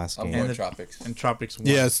lost last I'm game. going the- Tropics. And Tropics won.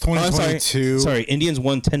 Yeah, it's Oh, I'm 2022. Sorry, Indians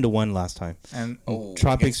won 10-1 last time. And Oh,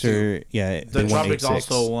 Tropics against who? are the they won Tropics 8-6.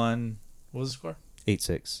 also won. What was the score?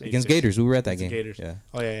 8-6 8-6. against Gators. We were at that Against game. the Gators. Yeah.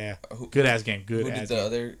 Oh yeah. Who- Good ass game. Good Who ass did the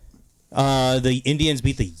game. other? The Indians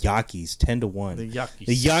beat the Yankees 10-1. The Yankees.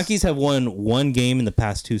 The Yankees have won one game in the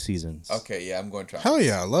past 2 seasons. Okay, yeah, I'm going Tropics. Hell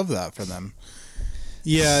yeah, I love that for them.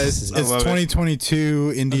 Yeah, it's I love it.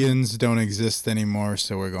 2022. Indians don't exist anymore,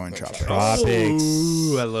 so we're going tropical. Tropics.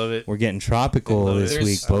 Ooh, I love it. We're getting tropical I love this it.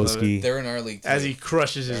 week, I love it. Boski. They're in our league. As too. he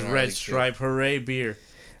crushes his They're in our red league, too. stripe, hooray beer.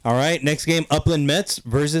 All right, next game, Upland Mets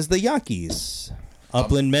versus the Yankees.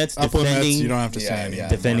 Upland Mets Upland Mets, defending you don't have to say Yeah, anything. yeah.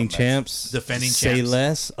 defending Mets. champs. Defending Say champs.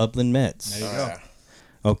 less, Upland Mets. There you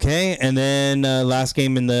go. Okay, and then last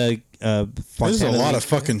game in the There's a Fontana lot League, of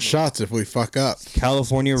fucking shots if we fuck up.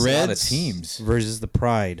 California It's a Reds lot of teams. versus the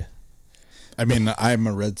Pride. I mean, I'm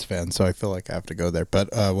a Reds fan, so I feel like I have to go there. But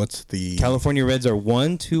what's the California Reds are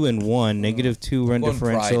 1-2-1, -2 run I'm going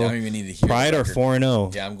Pride. differential. I don't even need to hear Pride the are record.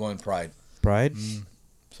 4-0. Yeah, I'm going Pride. Pride,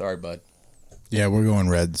 Sorry, bud. Yeah, we're going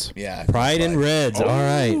Reds. Yeah, Pride and Reds. All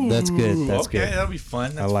right, that's good. That's okay, good. that'll be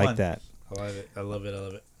fun. That's I like fun. that. I love it. I love it. I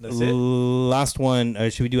love it. That's it. Last one.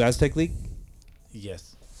 Should we do Aztec League?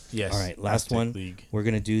 Yes. Yes. All right, last Aztec one. League. We're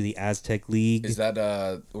gonna do the Aztec League. Is that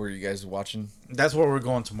where you guys watching? That's where we're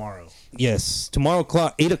going tomorrow. Yes, tomorrow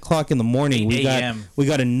 8 o'clock in the morning. 8 a.m. We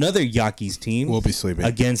got another Yankees team. We'll be sleeping.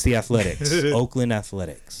 against the Athletics, Oakland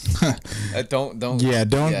Athletics. Don't. Yeah,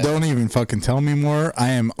 don't even fucking tell me more. I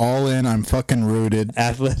am all in. I'm fucking rooted.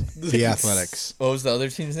 The Athletics. What was the other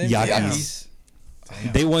team's name? Yankees.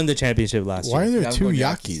 They won the championship last Why are year. there Yeah, I'm two going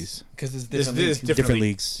Yakis? Because it's This different. is leagues. Different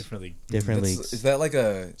leagues. Different league. Different That's- leagues. Is that like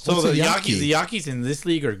a? So What's the a Yankees, Yaki? the Yankees in this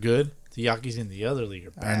league are good. The Yankees in the other league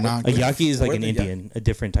are Are bad. not A good. Yaki is like Where an the Indian, a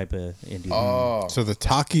different type of Indian. Oh, So the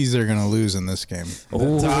Takis are gonna lose in this game.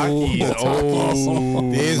 Takis.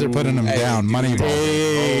 Oh, The A's are putting them Hey, down. dude. Money ball.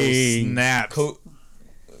 snap.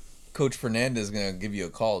 Coach Fernandez is gonna give you a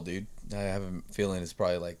call, dude. I have a feeling it's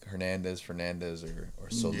probably like Fernandez, or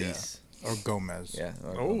Solis. Or Gomez. Yeah.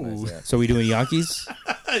 or Oh. Gomez, yeah. So we doing Yankees?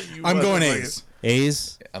 I'm going A's.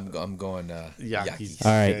 A's? I'm going Yankees. Yankees.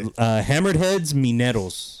 All right. Hammered Heads,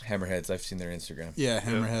 Mineros. Hammerheads. I've seen their Instagram. Yeah,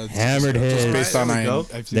 Hammerheads. Hammered Heads. Based on There we go.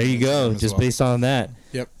 I've seen There you Instagram go. as Just well. based on that.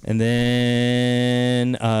 Yep. And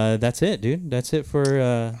then that's it, dude. That's it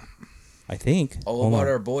for I think. Oh, Hold what about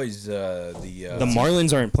on. our boys? The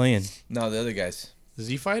Marlins aren't playing. No, the other guys. The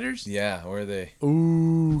Z Fighters? Yeah, where are they?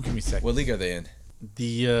 Ooh, give me a second. What league are they in?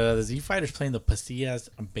 The Z Fighters playing the Pasillas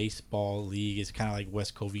Baseball League. It's kind of like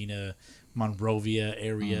West Covina, Monrovia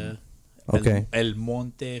area. Okay. El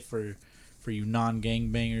Monte for you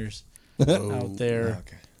non-gangbangers out there.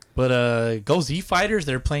 Okay. But go Z Fighters.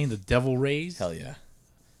 They're playing the Devil Rays. Hell yeah,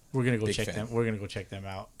 We're gonna go Big check fan. them. We're gonna go check them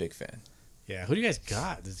out. big fan. Yeah. Who do you guys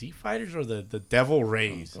got? The Z Fighters or the Devil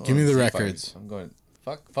Rays? Give me the Z-Fighters. records. I'm going.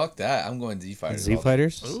 Fuck that. I'm going Z Fighters. Z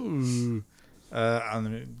Fighters? Ooh.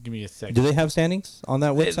 Give me a second. Do they have standings on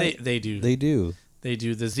that They, website? they do. They do. They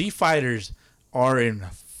do. The Z Fighters are in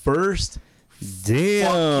first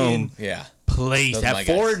Damn. fucking Yeah. place Those are my at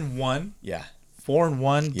guys. 4-1. Yeah.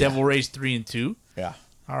 4-1. Yeah. Devil Rays 3-2. Yeah.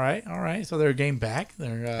 All right. So they're a game back.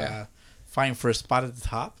 They're Yeah. fighting for a spot at the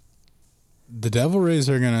top. The Devil Rays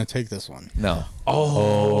are gonna take this one. No.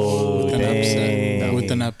 Oh, With an upset. dang.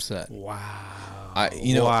 With an upset. wow. I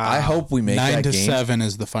Wow. hope we make 9 that to game. 7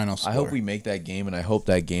 is the final score. I hope we make that game, and I hope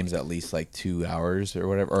that game's at least like 2 hours or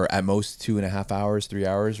whatever, or at most 2.5 hours, 3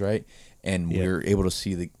 hours, right? And Yeah. we're able to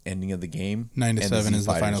see the ending of the game. 9 to and 7 is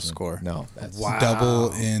the Z-Fighters final win. score. No, that's Wow.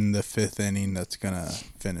 Double in the 5th inning. That's gonna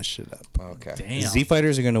finish it up. okay. Damn. Z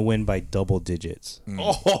Fighters are going to win by double digits.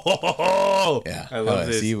 Oh, Yeah, I love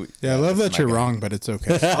this. Yeah, I love that that's you're my guy. wong, but it's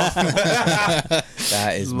okay.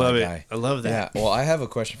 That is Love my it. guy. I love that. Yeah. Well, I have a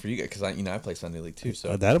question for you guys because I play Sunday League too.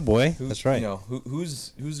 So That a boy. who- That's right. You know,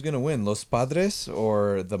 who's gonna win, Los Padres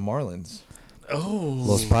or the Marlins? Oh,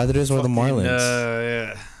 Los Padres or the fucking, Marlins?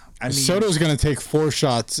 yeah. I mean, Soto's gonna take 4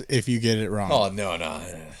 shots if you get it wrong. Oh no.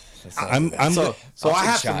 That's not I'm so I'll I take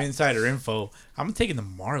have shot. some insider info. I'm taking the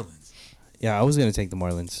Marlins. Yeah, I was going to take the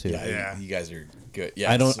Marlins too. Yeah. You guys are good.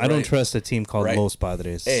 Yeah. I don't trust a team called Right. Los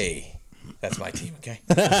Padres. Hey, that's my team. Okay.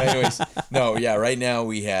 Anyways, no, yeah. Right now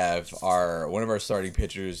we have one of our starting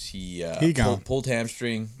pitchers. He gone. pulled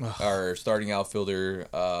hamstring. Our starting outfielder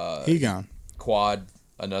He gone. quad,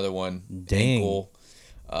 another one Dang. ankle.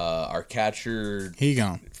 Our catcher He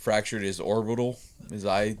gone. fractured his orbital, his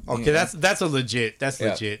eye. Okay, that's a legit. That's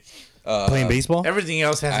Yeah. legit. Playing baseball? Everything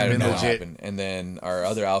else I hasn't don't been know what legit. happened. And then our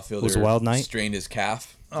other outfielder Was Wild Knight? strained his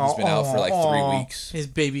calf. He's been out for like 3 weeks. His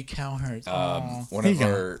baby cow hurts. One He of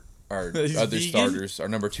gone. our He's other vegan? starters, our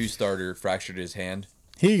number 2 starter, fractured his hand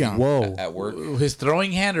He gone. Whoa. at work. His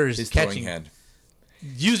throwing hand or his, His catching throwing hand.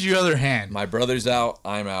 Use your other hand. My brother's out,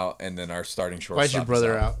 I'm out, and then our starting shortstop. Why's your is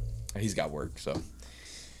brother out? He's got work, so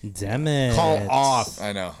Damn it. Call off.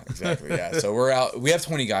 I know exactly. Yeah, so we're out. We have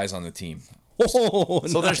 20 guys on the team. Oh,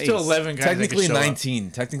 So there's still 11 guys. Technically that can show up.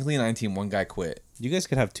 19. Technically 19. One guy quit. You guys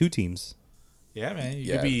could have 2 teams. Yeah, man.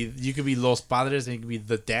 Yeah. You could be Los Padres and you could be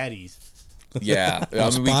the daddies. Yeah,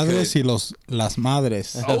 Los we padres could. y las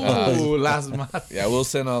madres. Oh, Las Madres. Yeah, we'll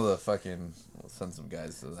send some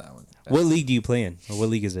guys to that one. What league do you play in? Or what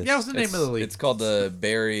league is it? Yeah, what's the name of the league? It's called the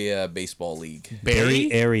Bay Area Baseball League. Bay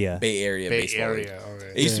Area. Bay Area Bay Baseball Area. League.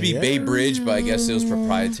 Okay. It used to be Bay Bay Bridge, but I guess it was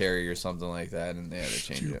proprietary or something like that, and they had to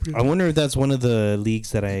change it. I wonder if that's one of the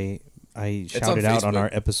leagues that I shouted out on Facebook. our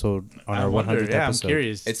episode, on I our wonder, 100th yeah, episode. I'm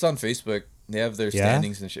curious. It's on Facebook. They have their Yeah?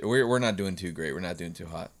 standings and shit. We're not doing too great. We're not doing too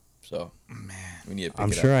hot. So we need to pick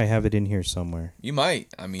I'm it sure up. I have it in here somewhere. You might.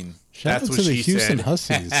 I mean, Shout That's out what to the she Houston said.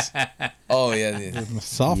 Huskies, oh yeah, the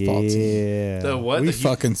softball team. Yeah. The what? We The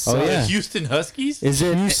fucking suck. Oh, yeah. The Houston Huskies? Is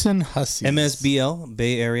it Houston Huskies. MSBL,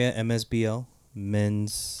 Bay Area MSBL,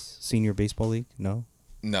 Men's Senior Baseball League? No?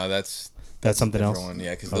 no, that's Something a different else? One.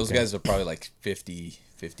 Yeah, because those Okay. guys are probably like 50,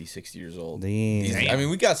 60 years old. Damn. Easy. I mean,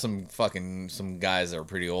 we got some guys that are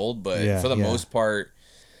pretty old, but Yeah, for the yeah. most part,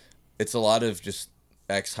 it's a lot of just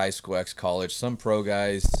ex high school, ex college, some pro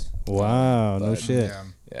guys. Wow, no But- shit. Yeah.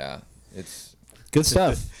 Yeah, it's Good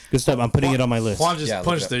stuff. Good stuff. I'm putting it on my list. Juan just Yeah, look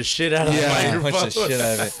punched up. the shit out of Yeah. the microphone. punch the shit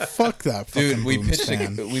out of it. Fuck that fucking Dude, we Booms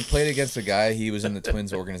fan. we played against a guy. He was in the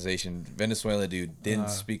Twins organization. Venezuela dude didn't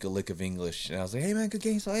speak a lick of English, and I was like, "Hey man, good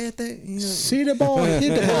game." So I had that. You know. See the ball,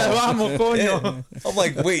 hit the ball. Vamos, coño. I'm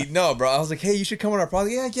like, wait, no, bro. I was like, hey, you should come on our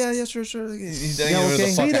podcast. Yeah, sure. He didn't Yeah, know what okay.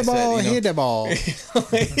 the fuck See I the ball, said, you know? hit the ball.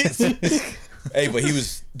 Hey, but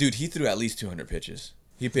he threw at least 200 pitches.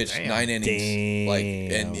 He pitched Damn. 9 innings, like,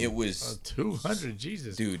 and Damn. it was, 200,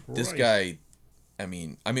 Jesus. dude, this Christ. guy. I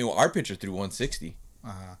mean, our pitcher threw 160.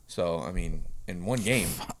 Uh-huh. So I mean, in one game,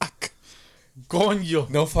 Coño.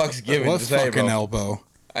 no fucks given. What to say, fucking bro. elbow?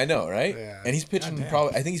 I know, right? Yeah. And he's pitching Goddamn.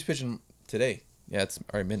 probably. I think he's pitching today. Yeah, it's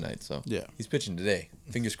already midnight, so Yeah. he's pitching today.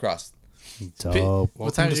 Fingers crossed. Dope.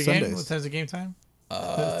 What time Welcome is to your game? Sundays. What time's the game time?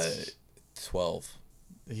 12.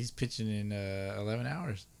 He's pitching in 11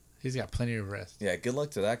 hours. He's got plenty of rest. Yeah, good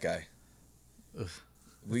luck to that guy. Ugh.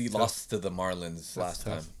 We lost to the Marlins last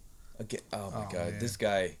tough. time. Again, oh my Oh, god, man. this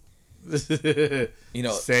guy. you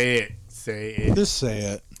know- say it. Say it. Just say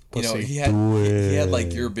it. You know, Pussy. he had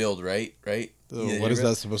like your build, right? Right? Oh, Yeah, what your is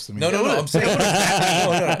build- that supposed to mean? No. I'm saying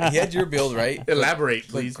no. He had your build, right? Elaborate,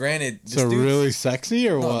 But please. granted, this So dude's- really sexy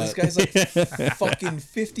or no, what? this guy's like fucking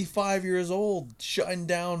 55 years old, shutting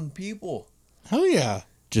down people. Hell yeah,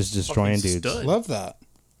 Just destroying Fucking dudes. stud. love that.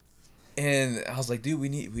 And I was like, dude, we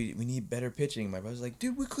need better pitching. My brother's like,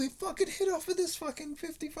 dude, we could fucking hit off of this fucking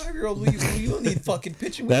 55-year-old. We don't need fucking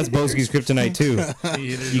pitching. That's Boski's kryptonite too.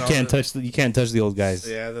 He You can't touch the old guys.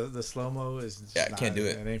 Yeah, the slow mo is. just Yeah, I not- can't do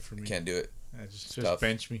it. That ain't for me. Can't do it. Yeah, just Tough.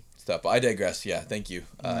 bench me. Stuff. I digress. Yeah, thank you.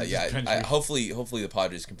 Yeah, country. hopefully the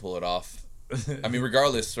Padres can pull it off. I mean,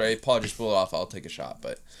 regardless, right? Padres pull it off, I'll take a shot.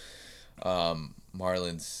 But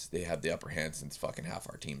Marlins, they have the upper hand since fucking half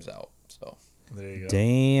our team's out. So There you go.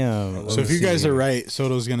 Damn. So if you guys are right,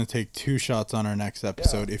 Soto's gonna take 2 shots on our next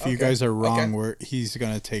episode. If you okay, guys are wrong, okay. he's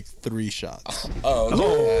gonna take 3 shots.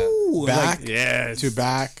 Ooh, Back Yes. to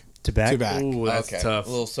back To back? to back. Ooh, yeah. that's Okay. tough. A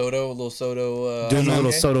little Soto. Doing a little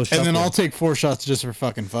okay. Soto shuffle. And then I'll take 4 shots just for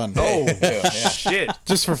fucking fun. Oh, Yeah. shit.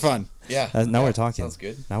 Just for fun. Yeah. Now we're talking. Sounds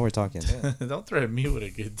good. Now we're talking. Don't threaten me with a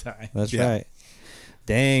good time. That's Yeah. right.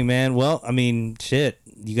 Dang, man. Well, I mean, shit.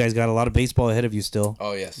 You guys got a lot of baseball ahead of you still.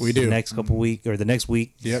 Oh yes. We The do. next couple week or the next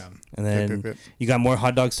week, Yep. and then Yep, yep. you got more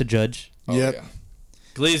hot dogs to judge. Oh, Yep. Yeah.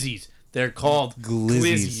 Glizzies. They're called Glizzies.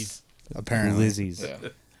 Glizzies. Apparently. Lizzies. Yeah.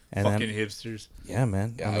 And Fucking then, hipsters. yeah,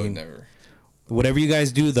 man. Yeah. I I would mean, never. whatever you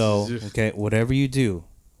guys do, though, Zoof. okay, whatever you do,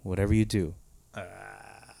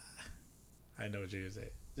 I know what you're gonna say.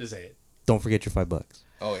 Just say it. don't forget your $5.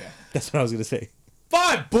 Oh yeah. That's what I was gonna say.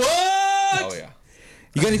 $5. Oh yeah.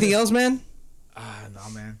 You got anything else, man? No,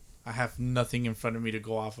 man. I have nothing in front of me to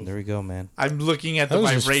go off of. There we go, man. I'm looking at the That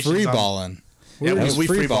was just vibrations. free on- balling. Yeah, were we just free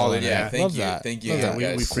free balling. balling. Yeah. Yeah. Thank Love you. that. Thank you. Love that. We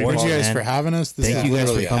guys. free Thank you ball, guys man. for having us. This Thank is you guys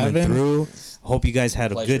really for coming heaven. through. Hope you guys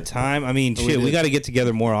had a Pleasure. good time. I mean, shit, did. we got to get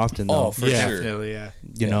together more often, though. Oh, for Yeah. sure. Definitely, yeah.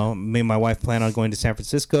 You know, me and my wife plan on going to San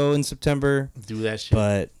Francisco in September. Do that shit.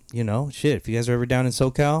 But, you know, shit, if you guys are ever down in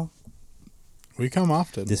SoCal, We come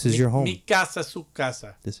often. this is your home. Mi casa, su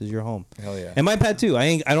casa. This is your home. Hell yeah. And my pad too.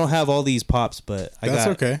 I don't have all these pops, but I That's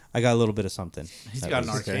got okay. I got a little bit of something. He's That got an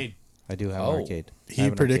was- arcade. I do have Oh. an arcade. I He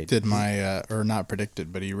have an arcade. predicted my, or not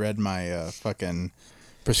predicted, but he read my fucking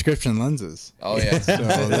prescription lenses. Oh yeah. So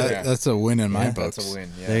that's a win in my Yeah. books. That's a win.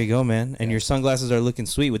 Yeah. There you go, man. And your sunglasses are looking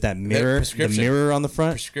sweet with that mirror, the prescription. mirror on the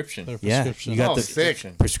front. Prescription. They're Yeah, prescription. you got Oh, the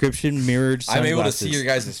sick. prescription mirrored I'm sunglasses. able to see your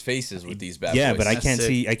guys' faces with these bad Yeah, boys. but I That's can't sick.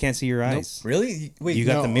 see. I can't see your eyes. Really? Wait, You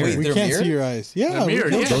got the mirror. Wait, We they're can't mirrored? see your eyes. Yeah, The mirror,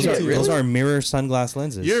 we can yeah. see Those are your those eyes. are mirror sunglass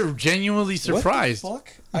lenses. You're genuinely What the surprised.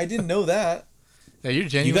 fuck? I didn't know that. Yeah, you're You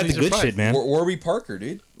genuinely got the good surprised. shit, man. Warby Parker,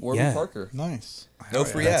 dude. Warby Yeah. Parker. Nice. No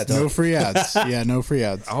free ads. No free ads. Yeah, no free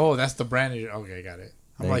ads. Oh, that's the brand. Okay, got it.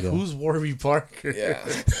 I'm There like, you go. who's Warby Parker? Yeah.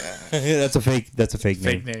 That's a fake Fake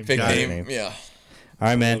name. name. Fake Got it. name. Yeah. All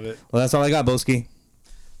right, man. Love it. Well, that's all I got, Boski.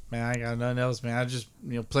 Man, I got nothing else, man. I just,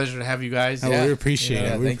 pleasure to have you guys. Oh, Yeah. we appreciate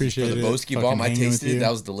Yeah, it. We thank appreciate you for the it. Boski Fucking bomb. I hanging with tasted it. you.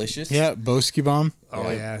 That was delicious. Yeah, Boski bomb, Oh,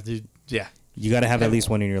 yeah, dude. Yeah. You got to have at least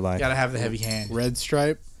one in your life. Gotta have the heavy hand. Red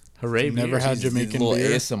Stripe. Hooray, Never beer. had Jesus, Jamaican a little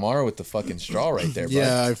beer. ASMR with the fucking straw right there, bud.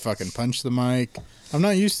 Yeah, I fucking punched the mic. I'm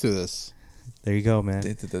not used to this. There you go, man.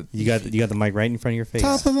 You got the mic right in front of your face.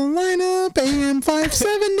 Top of the lineup, AM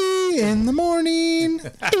 570 in the morning.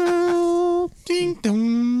 Ding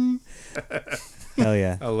dong. Hell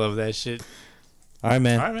yeah. I love that shit. All right,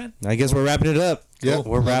 man. All right, man. I guess we're wrapping it up. Yep,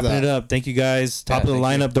 We're love wrapping that. it up. Thank you guys. Top of the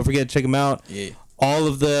thank you. lineup. Don't forget to check them out. Yeah. All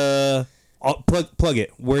of the plug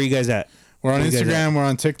it. Where are you guys at? We're on Where you guys Instagram, we're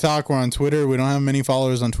on TikTok, we're on Twitter. We don't have many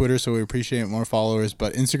followers on Twitter, so we appreciate more followers.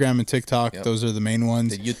 But Instagram and TikTok, Yep. those are the main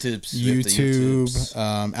ones. The YouTubes.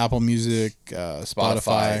 YouTube, Apple Music,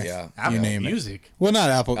 Spotify, yeah. Apple you name it. Music. Well, not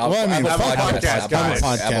Apple. Well, I mean, Apple fuck Podcast, Apple guys.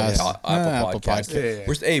 Podcast. Apple Podcast. Yeah.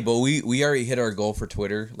 We're hey, but we already hit our goal for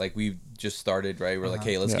Twitter. Like we just started, right? We're like,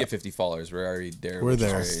 hey, let's Yeah. get 50 followers. We're already there. We're which is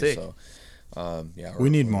there. great. Sick. So, yeah, We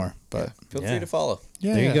need more, but feel Yeah. free to follow.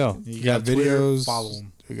 yeah, There you yeah. go. We got Twitter, videos. follow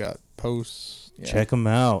 'em. We got posts. Yeah. Check them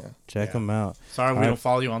out. Check them out. Sorry, we All right. don't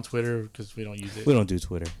follow you on Twitter because we don't use it. We don't do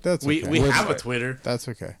Twitter. That's We okay. have a Twitter. That's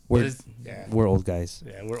okay. We're Yeah, we're old guys.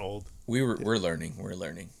 yeah, we're old. We're learning. We're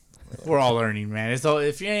learning. We're all learning, man. It's all,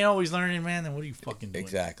 if you ain't always learning, man, then what are you fucking doing?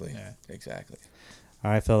 Exactly. Yeah. Exactly.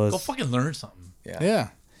 All right, fellas. Go fucking learn something. Yeah. Yeah.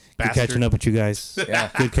 Good Bastard. catching up with you guys. Yeah.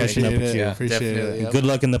 Good catching up Appreciate with it. you. Yeah, Appreciate definitely. it. Yep. Good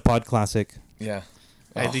luck in the Pod Classic. Yeah.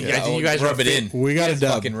 I think you guys rub are it in. We got a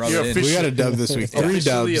dub. Fucking rub You're it in. We got a dub this week. 3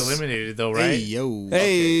 officially dubs. eliminated though, right? Hey, yo.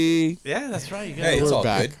 Hey. Yeah, that's right. You guys Hey, it's We're all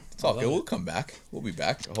back. good. It's all good. We'll come back. We'll be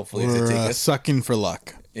back. Hopefully, if they We're take us. sucking for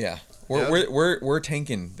luck. Yeah. We're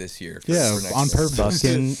tanking this year. for Yeah, next on year. purpose.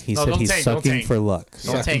 Sucking. He No, said don't he's tank, don't sucking tank. for luck.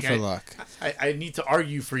 Don't Sucking tank. for luck. I need to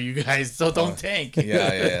argue for you guys, so don't tank.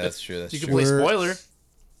 Yeah, that's true. That's You can true. play We're- spoiler.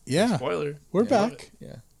 Yeah. Spoiler. We're Yeah, love back. it.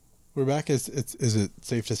 Yeah. We're back. Is it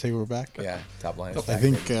safe to say we're back? Yeah. Top line. I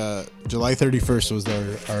think July 31st was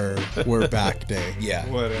our we're back day. Yeah.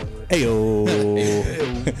 Whatever.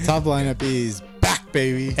 Heyo. Top lineup is back,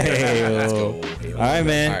 baby. Heyo. Let's go. All right,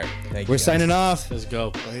 man. All right. Thank you, We're guys. signing off. Let's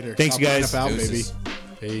go. Later. Thanks, Top guys. lineup out, baby. Deuces.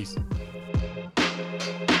 Peace.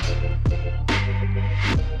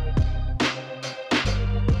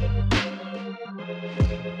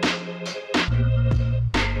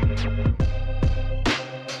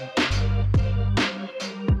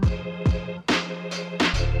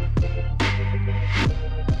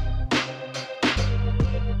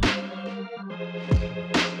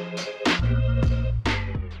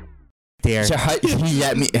 There. So he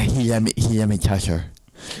let me touch her.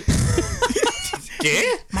 ¿Qué?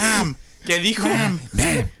 Mom. ¿Qué dijo?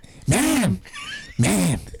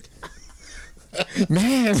 Man.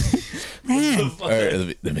 All right,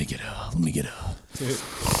 let me get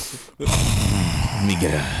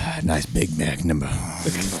a nice Big Mac number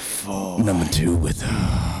 2 with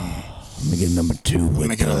let me get number 2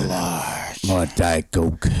 with more Diet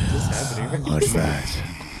Coke, large fries,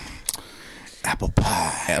 apple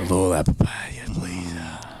pie, a little apple pie, yes, please.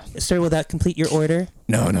 Sir, will that complete your order?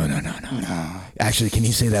 No. Actually, can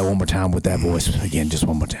you say that one more time with that voice again? Just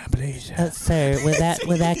one more time, please. Sir,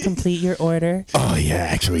 will that complete your order? Oh yeah,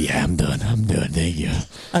 actually, yeah, I'm done. Thank you.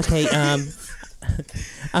 Okay,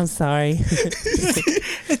 I'm sorry.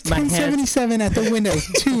 My hands, 1077 at the window.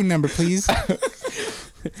 2 number, please.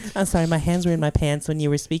 I'm sorry, my hands were in my pants when you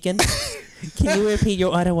were speaking. Can you repeat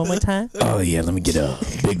your order one more time? Oh yeah, let me get a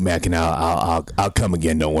Big Mac and I'll come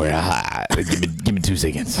again. Don't worry. Give me 2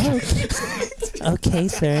 seconds. Okay,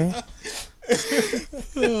 sir.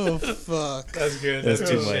 Oh, fuck. That's good. That's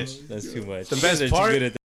too much. That's too much. The best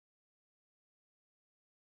part.